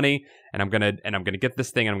raise money, and I'm going to get this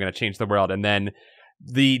thing, and I'm going to change the world. And then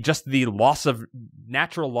the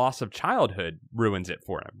natural loss of childhood ruins it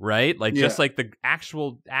for him, right? Just the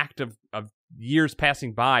actual act of years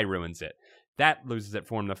passing by ruins it. That loses it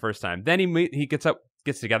for him the first time. Then he gets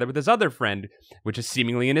together with his other friend, which is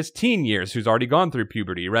seemingly in his teen years, who's already gone through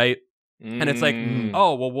puberty, right? And it's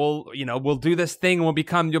we'll do this thing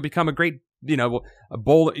and you'll become a great,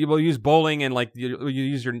 we'll use bowling and you'll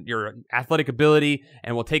use your athletic ability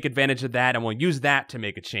and we'll take advantage of that and we'll use that to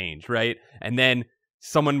make a change, right? And then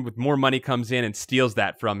someone with more money comes in and steals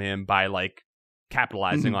that from him by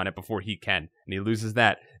capitalizing on it before he can, and he loses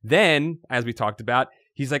that. Then, as we talked about,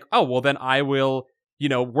 he's like, oh, well then I will,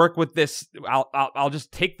 work with this. I'll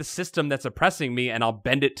just take the system that's oppressing me and I'll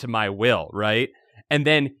bend it to my will, right? And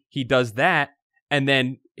then he does that, and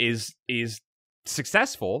then is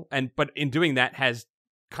successful, but in doing that has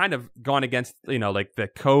kind of gone against the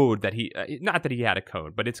code that he not that he had a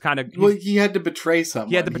code, but it's kind of he had to betray someone.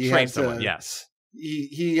 He had to betray someone. Yes,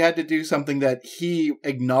 he had to do something that he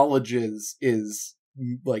acknowledges is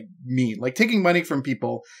mean, taking money from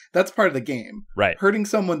people. That's part of the game, right? Hurting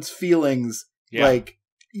someone's feelings,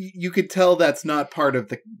 you could tell that's not part of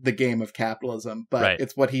the game of capitalism, but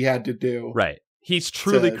it's what he had to do, right? He's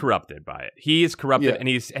truly corrupted by it. He is corrupted, and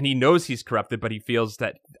he knows he's corrupted, but he feels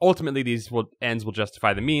that ultimately these ends will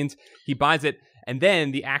justify the means. He buys it, and then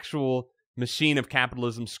the actual machine of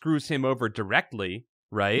capitalism screws him over directly,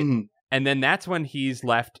 right? Mm-hmm. And then that's when he's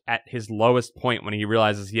left at his lowest point, when he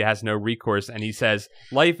realizes he has no recourse, and he says,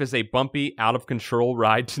 "Life is a bumpy, out-of-control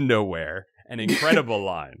ride to nowhere." An incredible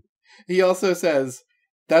line. He also says,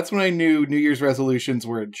 "That's when I knew New Year's resolutions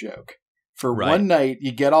were a joke. For one night,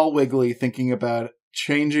 you get all wiggly thinking about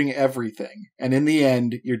changing everything. And in the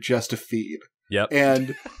end, you're just a phoebe." Yep.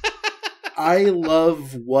 And I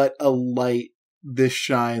love what a light this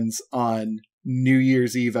shines on New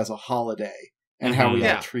Year's Eve as a holiday and how we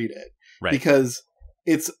all treat it. Right. Because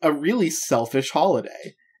it's a really selfish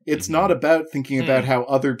holiday. It's not about thinking about how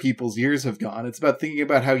other people's years have gone. It's about thinking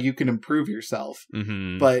about how you can improve yourself.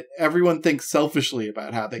 Mm-hmm. But everyone thinks selfishly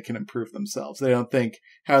about how they can improve themselves. They don't think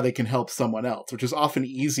how they can help someone else, which is often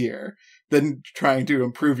easier than trying to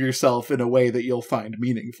improve yourself in a way that you'll find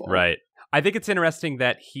meaningful. Right. I think it's interesting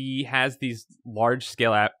that he has these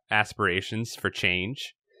large-scale aspirations for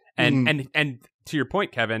change. And to your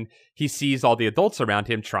point, Kevin, he sees all the adults around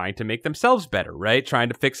him trying to make themselves better, right? Trying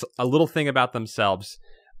to fix a little thing about themselves.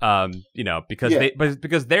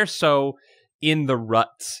 Because they're so in the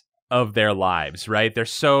ruts of their lives, right? They're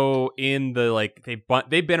so in the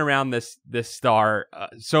they've been around this star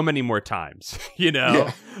so many more times,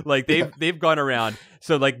 they've gone around.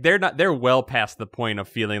 So they're well past the point of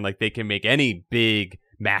feeling like they can make any big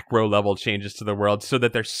macro level changes to the world, so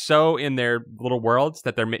that they're so in their little worlds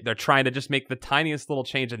that they're trying to just make the tiniest little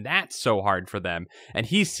change, and that's so hard for them. And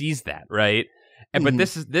he sees that, right? And but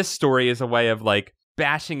this story is a way of like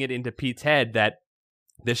bashing it into Pete's head that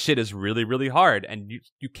this shit is really, really hard, and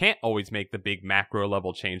you can't always make the big macro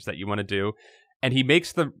level change that you want to do. And he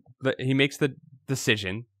makes the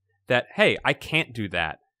decision that, hey, I can't do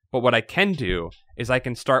that, but what I can do is I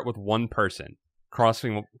can start with one person.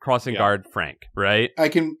 Crossing guard Frank, right? I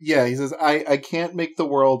can, he says, I can't make the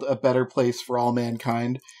world a better place for all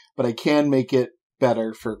mankind, but I can make it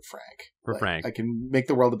better for Frank. Frank. I can make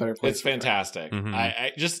the world a better place. It's fantastic. Mm-hmm.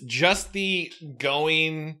 I just the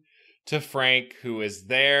going to Frank, who is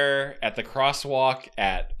there at the crosswalk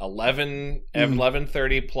at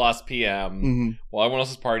 11:30 plus p.m. while everyone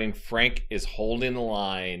else is partying. Frank is holding the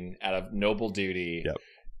line out of noble duty. Yep.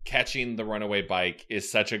 Catching the runaway bike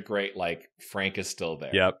is such a great, like, Frank is still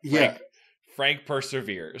there. Yep. Frank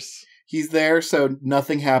perseveres. He's there so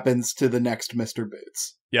nothing happens to the next Mr.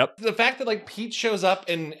 Boots. Yep. The fact that, like, Pete shows up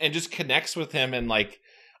and just connects with him, and, like,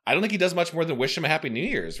 I don't think he does much more than wish him a Happy New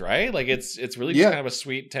Year's, right? Like, it's really just kind of a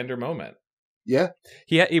sweet, tender moment. Yeah.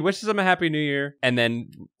 He wishes him a Happy New Year, and then,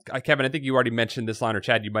 Kevin, I think you already mentioned this line, or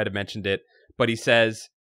Chad, you might have mentioned it, but he says,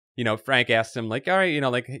 Frank asks him, like, all right,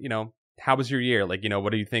 how was your year? Like,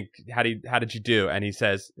 what do you think? How did you do? And he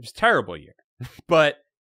says, it was a terrible year, but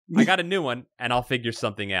I got a new one and I'll figure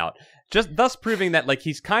something out. Just thus proving that, like,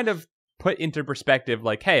 he's kind of put into perspective,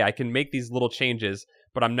 like, hey, I can make these little changes,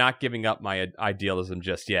 but I'm not giving up my idealism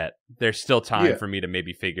just yet. There's still time for me to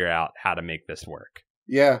maybe figure out how to make this work.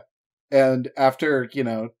 Yeah. And after,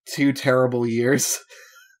 2 terrible years,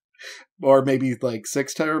 or maybe like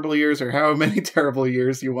 6 terrible years, or how many terrible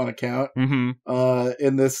years you want to count,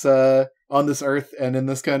 in this on this earth and in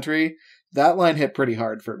this country, that line hit pretty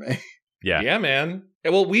hard for me. Yeah, man.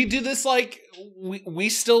 Well, we do this, like, we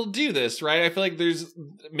still do this, right? I feel like there's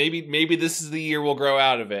maybe this is the year we'll grow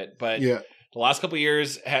out of it, but the last couple of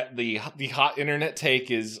years, the hot internet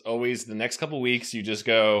take is always the next couple of weeks. You just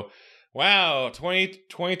go, wow,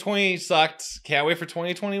 2020 sucked. Can't wait for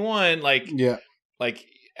 2021. Like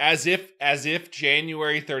as if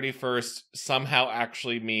January 31st somehow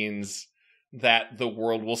actually means that the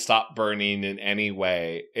world will stop burning in any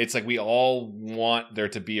way. It's like we all want there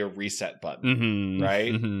to be a reset button,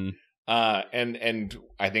 right? And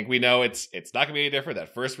I think we know it's not gonna be any different.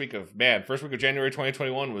 That first week of January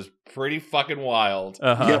 2021 was pretty fucking wild.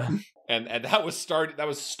 And that was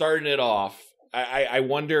starting it off. I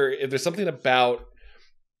wonder if there's something about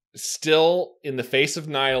still, in the face of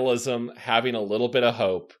nihilism, having a little bit of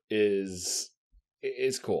hope is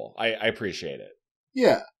cool. I appreciate it.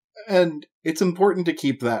 Yeah. And it's important to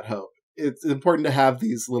keep that hope. It's important to have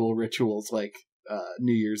these little rituals like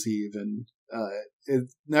New Year's Eve, and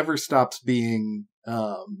it never stops being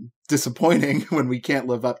disappointing when we can't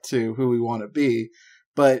live up to who we want to be.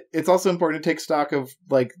 But it's also important to take stock of,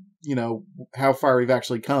 like, how far we've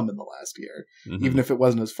actually come in the last year, even if it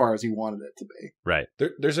wasn't as far as you wanted it to be. Right.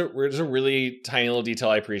 There's a really tiny little detail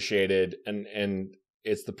I appreciated, and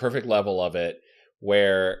it's the perfect level of it,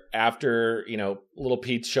 where after, little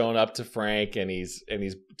Pete's showing up to Frank and he's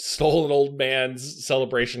stole an old man's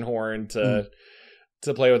celebration horn to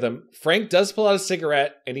play with him. Frank does pull out a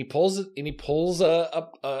cigarette and he pulls a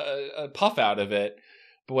puff out of it,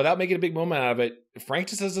 but without making a big moment out of it. Frank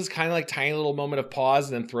just has this kind of like tiny little moment of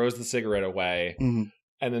pause and then throws the cigarette away, and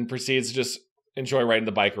then proceeds to just enjoy riding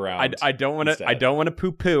the bike around. I don't want to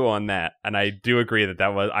poo-poo on that, and I do agree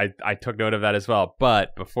that was I took note of that as well.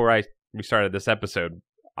 But before we started this episode,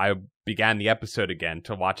 I began the episode again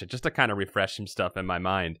to watch it just to kind of refresh some stuff in my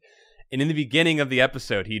mind. And in the beginning of the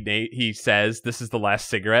episode, he says, "This is the last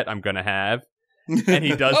cigarette I'm gonna have." And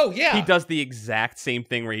he does. He does the exact same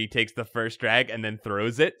thing where he takes the first drag and then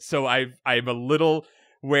throws it. So I'm a little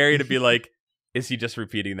wary to be like, is he just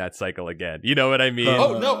repeating that cycle again? You know what I mean?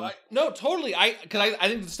 No, totally. Because I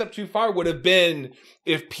think the step too far would have been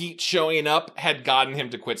if Pete showing up had gotten him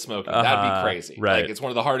to quit smoking. That'd be crazy. Right. Like, it's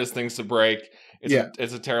one of the hardest things to break.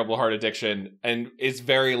 It's a terrible heart addiction, and it's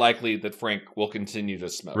very likely that Frank will continue to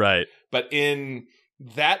smoke. Right. But in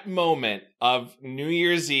that moment of New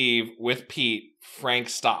Year's Eve with Pete, Frank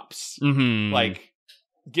stops. Like,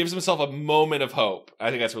 gives himself a moment of hope. I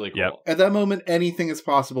think that's really cool. Yep. At that moment, anything is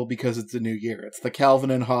possible because it's a new year. It's the Calvin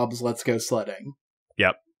and Hobbes "Let's Go Sledding."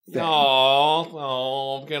 Yep.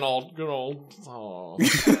 Oh, good old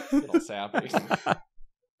sappy.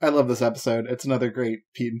 I love this episode. It's another great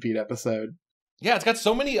Pete and Pete episode. Yeah, it's got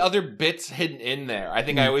so many other bits hidden in there. I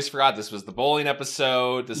think I always forgot this was the bowling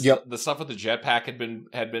episode. The stuff with the jetpack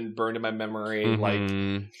had been burned in my memory. Like,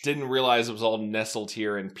 didn't realize it was all nestled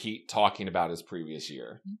here in Pete talking about his previous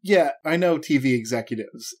year. Yeah, I know TV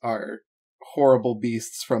executives are horrible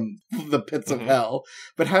beasts from the pits of hell,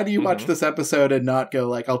 but how do you watch this episode and not go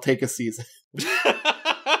like, I'll take a season?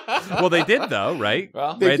 Well, they did though, right?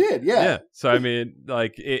 Well, they did, yeah. So I mean,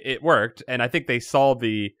 like it worked, and I think they saw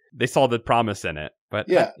the promise in it. But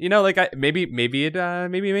maybe it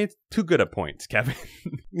made too good of points, Kevin.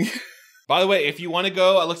 By the way, if you want to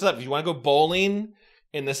go, I looked it up. If you want to go bowling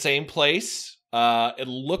in the same place, it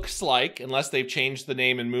looks like, unless they've changed the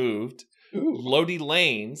name and moved, Lodi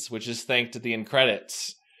Lanes, which is thanked at the end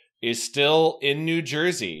credits, is still in New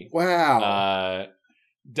Jersey. Wow.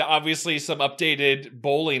 Obviously some updated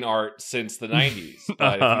bowling art since the 90s.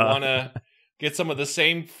 But if you want to get some of the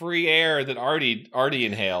same free air that Artie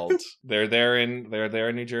inhaled, they're there in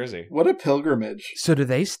New Jersey. What a pilgrimage. So did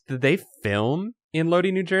they film in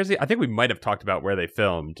Lodi, New Jersey? I think we might have talked about where they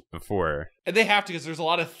filmed before. And they have to, because there's a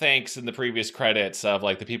lot of thanks in the previous credits of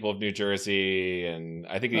like the people of New Jersey, and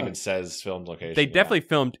I think it even says filmed location. They definitely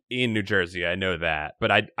filmed in New Jersey, I know that,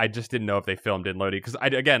 but I just didn't know if they filmed in Lodi, because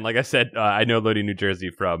again, like I said, I know Lodi, New Jersey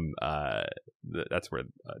from that's where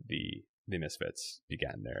the Misfits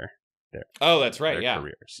began their that's right, their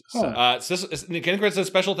careers. So this says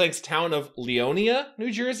special thanks, town of Leonia,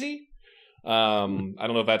 New Jersey. I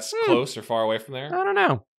don't know if that's close or far away from there. I don't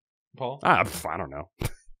know, Paul. I don't know.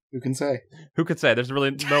 Who can say? Who could say? There's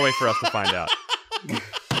really no way for us to find out.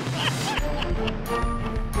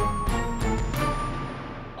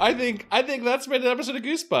 I think that's been an episode of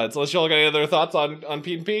Goosebuds. Unless y'all got any other thoughts on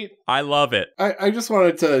Pete and Pete. I love it. I just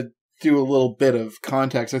wanted to do a little bit of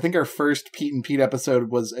context. I think our first Pete and Pete episode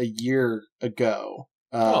was a year ago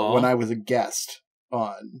when I was a guest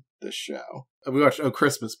on this show. We watched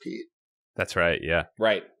Christmas Pete. That's right, yeah.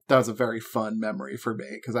 Right. That was a very fun memory for me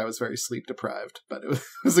because I was very sleep deprived, but it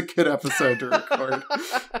was a good episode to record.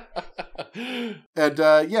 And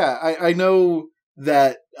I know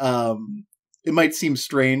that it might seem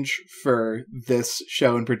strange for this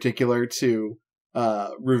show in particular to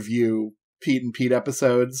review Pete and Pete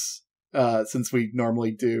episodes, since we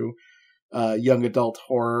normally do young adult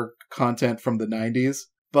horror content from the 90s,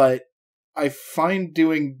 but I find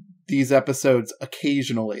doing these episodes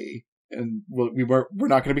occasionally, and we're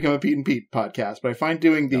not going to become a Pete and Pete podcast, but I find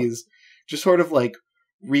doing these just sort of like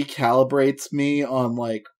recalibrates me on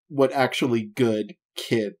like what actually good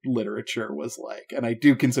kid literature was like, and I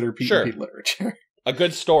do consider Pete and Pete literature a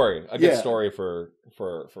good story, story for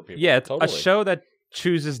people. Yeah, it's totally. A show that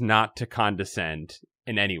chooses not to condescend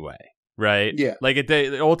in any way, right? Yeah, like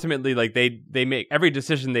they ultimately, like they make every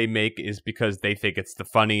decision they make is because they think it's the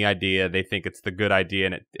funny idea, they think it's the good idea,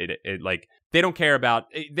 and it like they don't care about.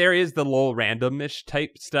 There is the little randomish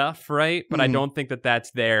type stuff, right? But I don't think that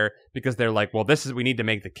that's there because they're like, well, we need to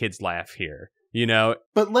make the kids laugh here, you know.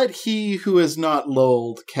 But let he who is not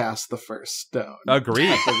lulled cast the first stone. Agree.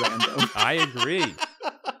 I agree.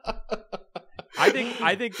 I think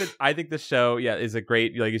the show, is a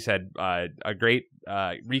great, like you said, a great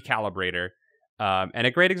recalibrator, and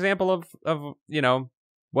a great example of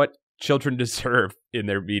what children deserve in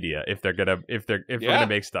their media if they're gonna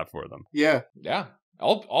make stuff for them. Yeah.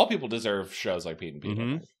 All people deserve shows like Pete and Pete.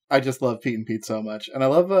 Mm-hmm. I just love Pete and Pete so much, and I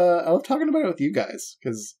love talking about it with you guys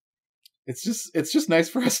because it's just nice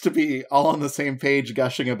for us to be all on the same page,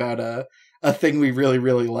 gushing about a thing we really,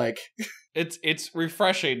 really like. It's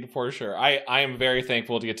refreshing for sure. I am very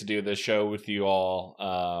thankful to get to do this show with you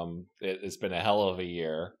all. It's been a hell of a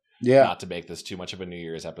year. Yeah. Not to make this too much of a New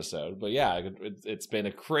Year's episode, but yeah, it's been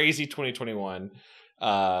a crazy 2021.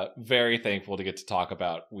 Very thankful to get to talk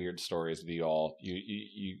about weird stories with you all.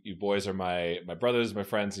 You boys are my brothers, my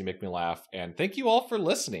friends. You make me laugh, and thank you all for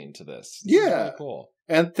listening to this. This is really cool.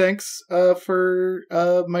 And thanks for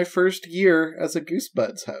my first year as a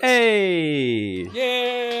Goosebuds host. Hey!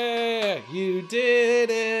 Yeah! You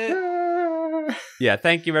did it! Yeah,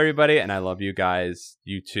 thank you, everybody. And I love you guys.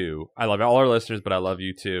 You too. I love all our listeners, but I love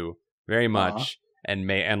you too very much. And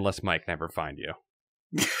may Endless Mike never find you.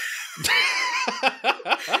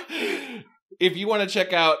 If you want to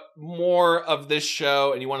check out more of this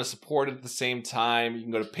show and you want to support it at the same time, you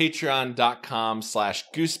can go to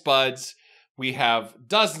patreon.com/goosebuds. We have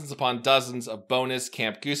dozens upon dozens of bonus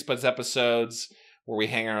Camp Goosebuds episodes where we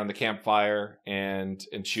hang around the campfire and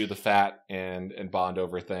chew the fat and bond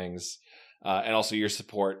over things. And also your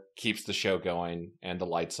support keeps the show going and the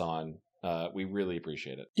lights on. We really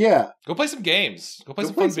appreciate it. Yeah. Go play some games. Go play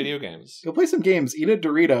some fun video games. Go play some games. Eat a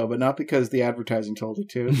Dorito, but not because the advertising told you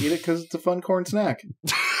to. Eat it because it's a fun corn snack.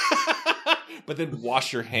 But then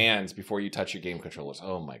wash your hands before you touch your game controllers.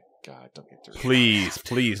 Oh my God, don't get dirty.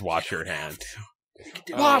 Please wash your hands.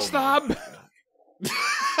 Wash them!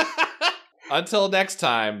 Until next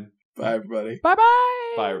time. Bye, everybody.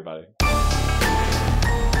 Bye-bye. Bye, everybody.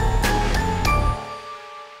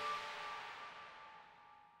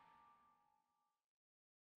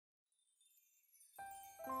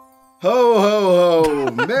 Ho, ho,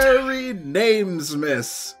 ho! Merry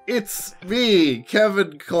Namesmas! It's me,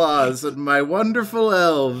 Kevin Claus, and my wonderful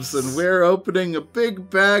elves, and we're opening a big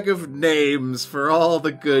bag of names for all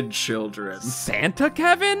the good children. Santa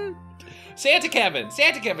Kevin? Santa Kevin,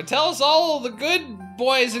 tell us all the good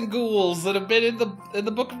boys and ghouls that have been in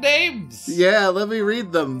the book of names. Yeah, let me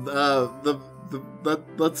read them.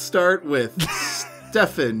 Let's start with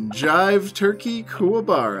Stefan Jive Turkey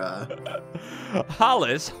Kuwabara,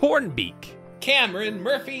 Hollis Hornbeak, Cameron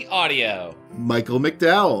Murphy Audio, Michael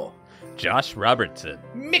McDowell, Josh Robertson,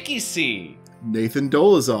 Mickey C, Nathan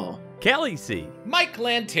Dolezal, Kelly C, Mike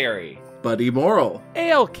Lanteri, Buddy Morrill,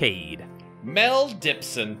 Ailcade, Mel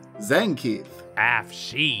Dipson, Zankeith,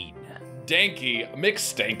 Afsheen, Danky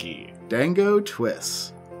McStanky, Dango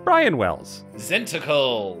Twiss, Brian Wells,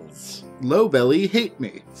 Zentacles, Lowbelly Hate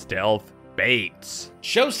Me, Stealth Bates,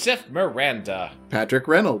 Joseph Miranda, Patrick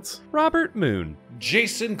Reynolds, Robert Moon,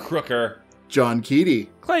 Jason Crooker, John Keaty,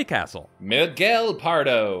 Clay Castle, Miguel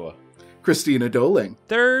Pardo, Christina Doling,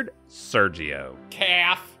 Third Sergio,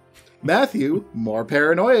 Calf, Matthew, More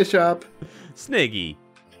Paranoia Shop, Sniggy,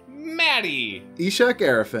 Maddie, Ishak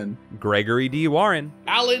Arafin, Gregory D. Warren,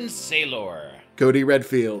 Alan Saylor, Cody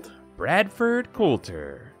Redfield, Bradford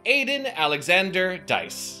Coulter, Aiden Alexander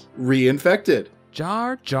Dice, Reinfected,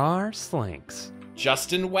 Jar Jar Slinks,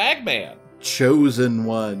 Justin Wagman, Chosen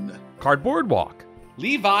One, Cardboard Walk,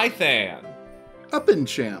 Levi Than, Up and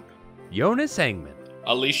Champ, Jonas Engman,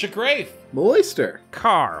 Alicia Grafe. Moister,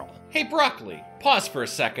 Carl. Hey, Broccoli, pause for a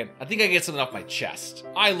second. I think I get something off my chest.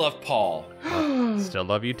 I love Paul. Still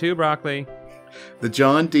love you too, Broccoli. the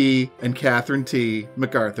John D. and Catherine T.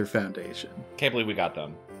 MacArthur Foundation. Can't believe we got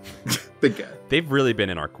them. Big guy. They've really been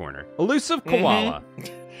in our corner. Elusive Koala.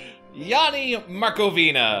 Yanni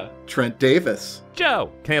Markovina. Trent Davis,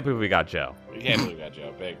 Joe. Can't believe we got Joe. We can't believe we got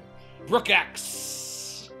Joe. Big. Brooke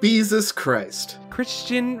X. Jesus Christ,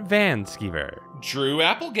 Christian Van Skeever. Drew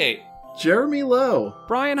Applegate. Jeremy Lowe,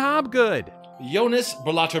 Brian Hobgood. Jonas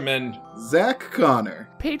Blatterman. Zach Connor,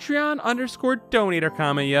 Patreon_donator,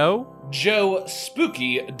 comma, yo. Joe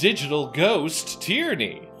Spooky Digital Ghost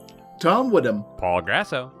Tierney. Tom Woodham, Paul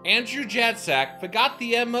Grasso. Andrew Jatsack forgot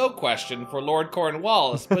the MO question for Lord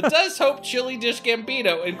Cornwallis, but does hope Chili Dish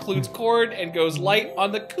Gambino includes corn and goes light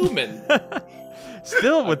on the cumin.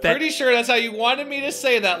 Still with that. Pretty sure that's how you wanted me to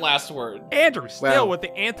say that last word. Andrew, still Wow. with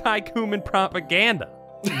the anti-cumin propaganda.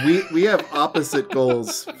 we have opposite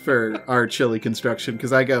goals for our chili construction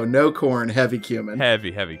because I go no corn, heavy cumin.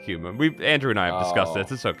 Heavy cumin. Andrew and I have discussed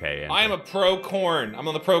this. It's okay, Andrew. I am a pro corn. I'm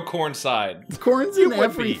on the pro corn side. Corn's You in would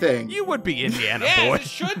everything. You would be Indiana Yes, boy. it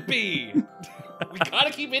should be. We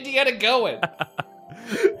gotta keep Indiana going.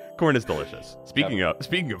 Corn is delicious. Speaking of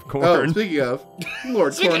Oh, corn, speaking of,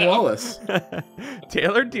 Lord Speaking of- Cornwallis.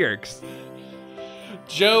 Taylor Dierks.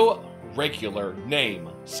 Joe Regular Name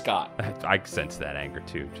Scott. I sense that anger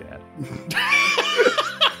too, Chad.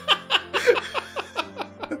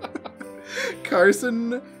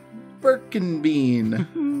 Carson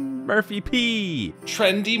Birkenbean. Murphy P.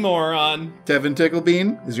 Trendy Moron. Devin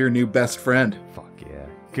Ticklebean is your new best friend. Fuck yeah.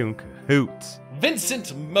 Goonka Hoots.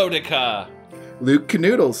 Vincent Modica. Luke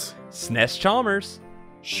Canoodles. Snes Chalmers.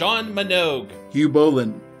 Sean Minogue. Hugh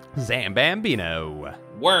Bolin. Zam Bambino.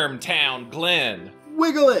 Wormtown Glenn.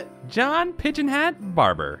 Wiggle It. John Pigeon Hat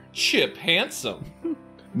Barber. Chip Handsome.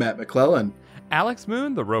 Matt McClellan. Alex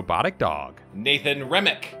Moon, the robotic dog. Nathan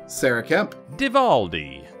Remick. Sarah Kemp.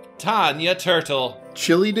 Divaldi. Tanya Turtle.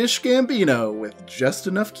 Chili Dish Gambino with just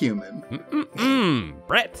enough cumin.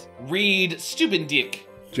 Brett. Reed Stubendick.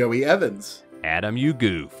 Joey Evans. Adam, you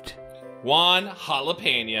goofed. Juan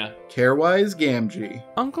Jalapena. Carewise Gamgee.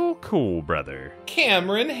 Uncle Cool Brother.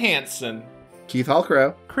 Cameron Hansen. Keith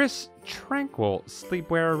Hallcrow. Chris Tranquil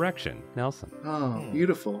Sleepwear Erection. Nelson. Oh,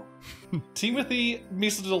 beautiful. Timothy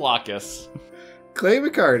Misodolakis. Clay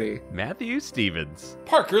McCarty. Matthew Stevens.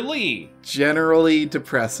 Parker Lee. Generally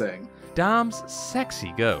depressing. Dom's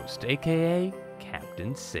Sexy Ghost, a.k.a.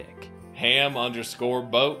 Captain Sick.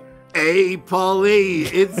 Ham_boat. Hey, Paulie,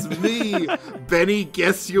 it's me, Benny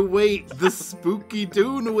Guess Your Weight, the spooky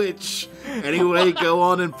Dune Witch. Anyway, go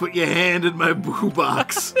on and put your hand in my boo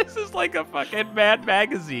box. This is like a fucking Mad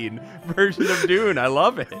Magazine version of Dune. I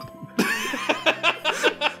love it.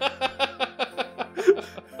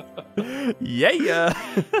 Yeah.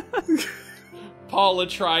 Paula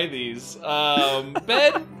try these.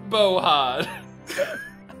 Ben Bohan.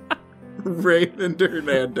 Raymond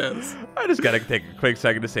Hernandez. I just gotta take a quick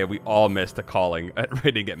second to say we all missed the calling at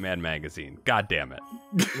Rating at Man Magazine. God damn it.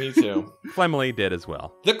 Me too. Flemley did as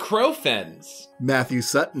well. The Crowfens. Matthew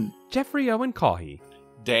Sutton. Jeffrey Owen Caughey.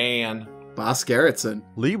 Dan. Boss Garrettson.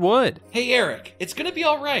 Lee Wood. Hey, Eric, it's gonna be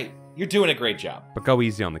all right. You're doing a great job. But go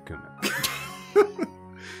easy on the Kuma.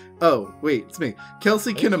 Oh, wait, it's me.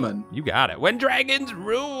 Kelsey Kinnaman. You got it. When dragons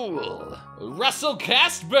rule. Russell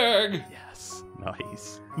Castberg. Yes.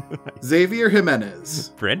 Nice. Xavier Jimenez.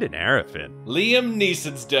 Brendan Arafin. Liam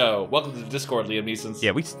Neeson's dough. Welcome to the Discord, Liam Neeson's.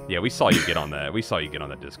 Yeah, we saw you get on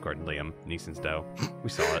the Discord, Liam Neeson's dough.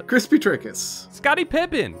 We saw it. Crispy Trickus. Scotty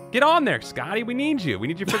Pippen. Get on there, Scotty. We need you. We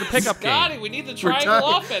need you for the pickup Scotty, game. we need the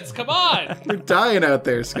triangle offense. Come on. You're dying out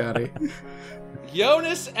there, Scotty.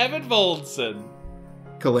 Jonas Evan Voldson.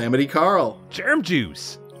 Calamity Carl. Germ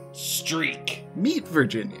Juice. Streak. Meet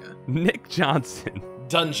Virginia. Nick Johnson.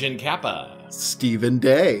 Dungeon Kappa. Stephen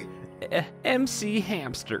Day. MC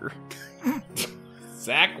Hamster.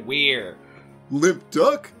 Zach Weir. Limp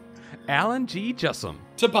Duck. Alan G. Jussum.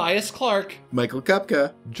 Tobias Clark. Michael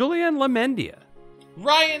Kupka. Julian Lamendia.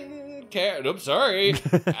 Ryan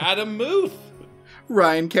Adam Muth.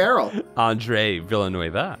 Ryan Carroll. Andre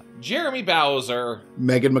Villanueva. Jeremy Bowser.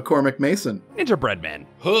 Megan McCormick Mason. Ninja Breadman.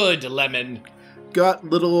 Hood Lemon. Got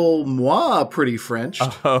little moi pretty French.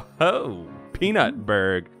 Oh ho.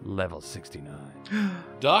 Peanutberg. Level 69.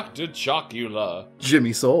 Dr. Chocula.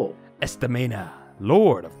 Jimmy Soul. Estamina.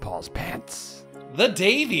 Lord of Paul's Pants. The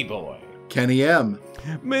Davy Boy. Kenny M.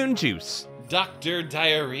 Moon Juice. Dr.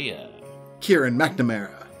 Diarrhea. Kieran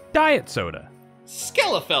McNamara. Diet Soda.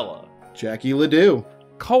 Skelefella. Jackie Ledoux.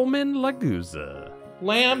 Coleman Laguza.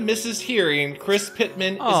 Lamb Mrs. Hearing. Chris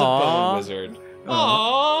Pittman is a Aww. bone wizard.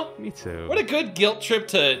 Aww. Me too. What a good guilt trip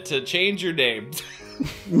to change your name.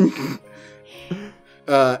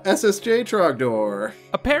 SSJ Trogdor.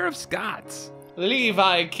 A pair of Scots.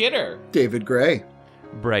 Levi Kidder. David Gray.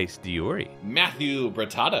 Bryce Diori. Matthew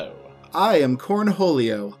Bratato. I am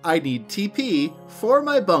Cornholio. I need TP for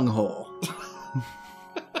my bunghole.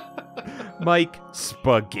 Mike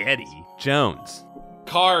Spaghetti Jones.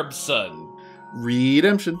 Carbson.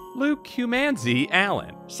 Redemption. Luke Humanzi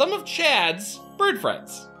Allen. Some of Chad's bird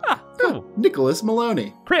friends. Ah, cool. Nicholas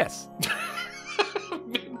Maloney. Chris.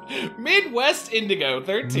 Midwest Indigo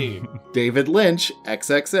 13. David Lynch.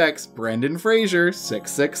 XXX. Brendan Fraser.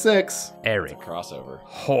 666. Eric Crossover.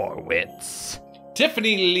 Horwitz.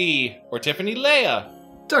 Tiffany Lee or Tiffany Leia.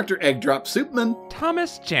 Dr. Eggdrop Soupman.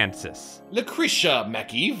 Thomas Jancis. Lucretia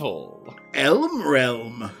McEvil. Elm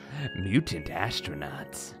Realm. Mutant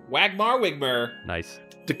Astronauts. Wagmar Wigmer. Nice.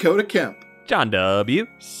 Dakota Kemp. John W.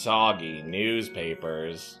 Soggy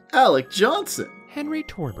Newspapers. Alec Johnson. Henry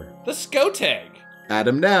Torber. The Skoteg.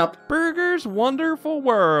 Adam Knapp. Burger's Wonderful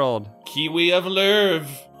World. Kiwi of Lerv.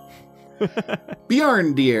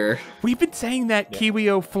 Bjorn Deer. We've been saying that Kiwi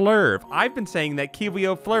o Flurv. I've been saying that Kiwi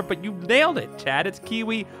o Flurv, but you nailed it, Chad. It's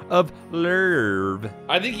Kiwi of Lerv.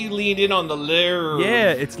 I think you leaned in on the Lerv.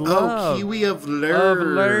 Yeah, it's love. Oh, Kiwi of Lerv. Of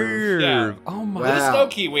Lerv. Yeah. Oh my. Wow. The snow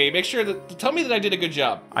kiwi. Make sure that tell me that I did a good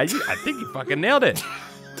job. I think you fucking nailed it.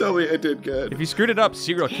 Tell me I did good. If you screwed it up,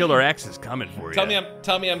 Serial Killer X is coming for you. Tell me I'm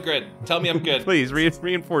good. Tell me I'm good. Please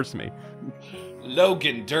reinforce me.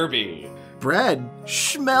 Logan Derby. Brad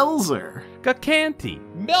Schmelzer. Gacanti.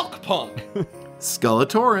 Milk Punk.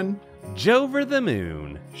 Skullatorin. Jover the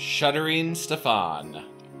Moon. Shuddering Stefan.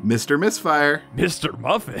 Mr. Misfire. Mr.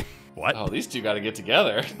 Muffin. What? Oh, these two got to get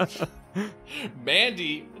together.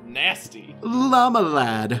 Mandy Nasty. Llama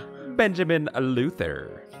Lad. Benjamin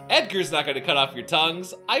Luther. Edgar's not going to cut off your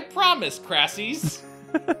tongues. I promise, Crassies.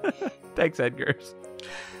 Thanks, Edgar's.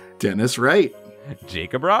 Dennis Wright.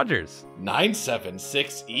 Jacob Rogers.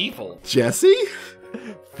 976 Evil. Jesse.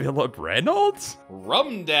 Philip Reynolds.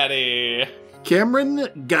 Rum Daddy. Cameron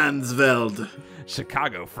Gansveld.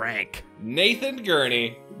 Chicago Frank. Nathan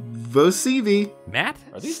Gurney. Vosivi. Matt?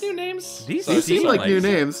 Are these new names? These seem like new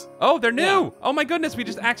names. Oh, they're new. Yeah. Oh my goodness, we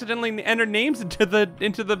just accidentally entered names into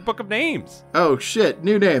the book of names. Oh shit,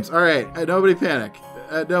 new names. All right, nobody panic.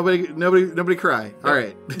 Nobody cry. All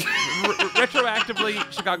right.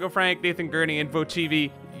 Retroactively, Chicago Frank, Nathan Gurney, and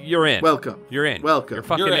Vocivi, you're in. Welcome. You're in. Welcome. You're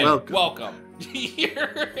fucking You're in. Welcome. Welcome.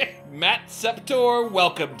 You're in. Matt Septor,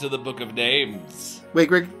 welcome to the Book of Names. Wait,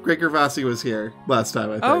 Greg Gervasi was here last time,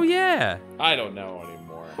 I think. Oh yeah. I don't know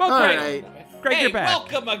anymore. Well, All Greg, right. Greg, hey, you're back.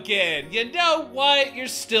 welcome again. You know what? You're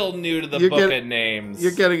still new to the Book of Names.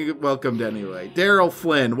 You're getting welcomed anyway. Daryl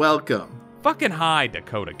Flynn, welcome. Fucking hi,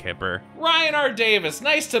 Dakota Kipper. Ryan R. Davis,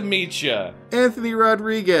 nice to meet you. Anthony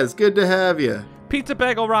Rodriguez, good to have you. Pizza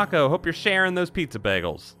Bagel Rocco, hope you're sharing those pizza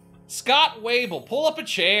bagels. Scott Wable, pull up a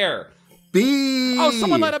chair. Bee! Oh,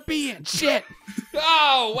 someone let a bee in. Shit.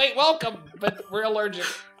 Oh, wait, welcome, but we're allergic.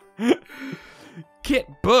 Kit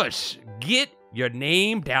Bush, get your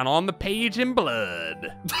name down on the page in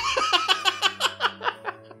blood.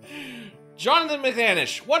 Jonathan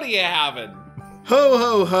McAnish, what are you having? Ho,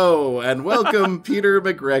 ho, ho, and welcome, Peter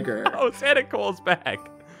McGregor. Oh, Santa Cole's back.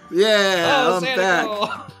 Yeah, I'm Santa back. Cole.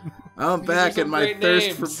 I'm back, and my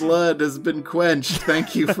thirst for blood has been quenched.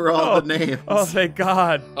 Thank you for all the names. Oh, thank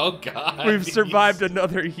God. Oh, God. We've survived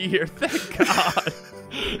another year. Thank God.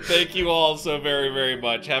 Thank you all so very, very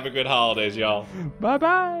much. Have a good holidays, y'all.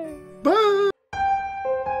 Bye-bye. Bye.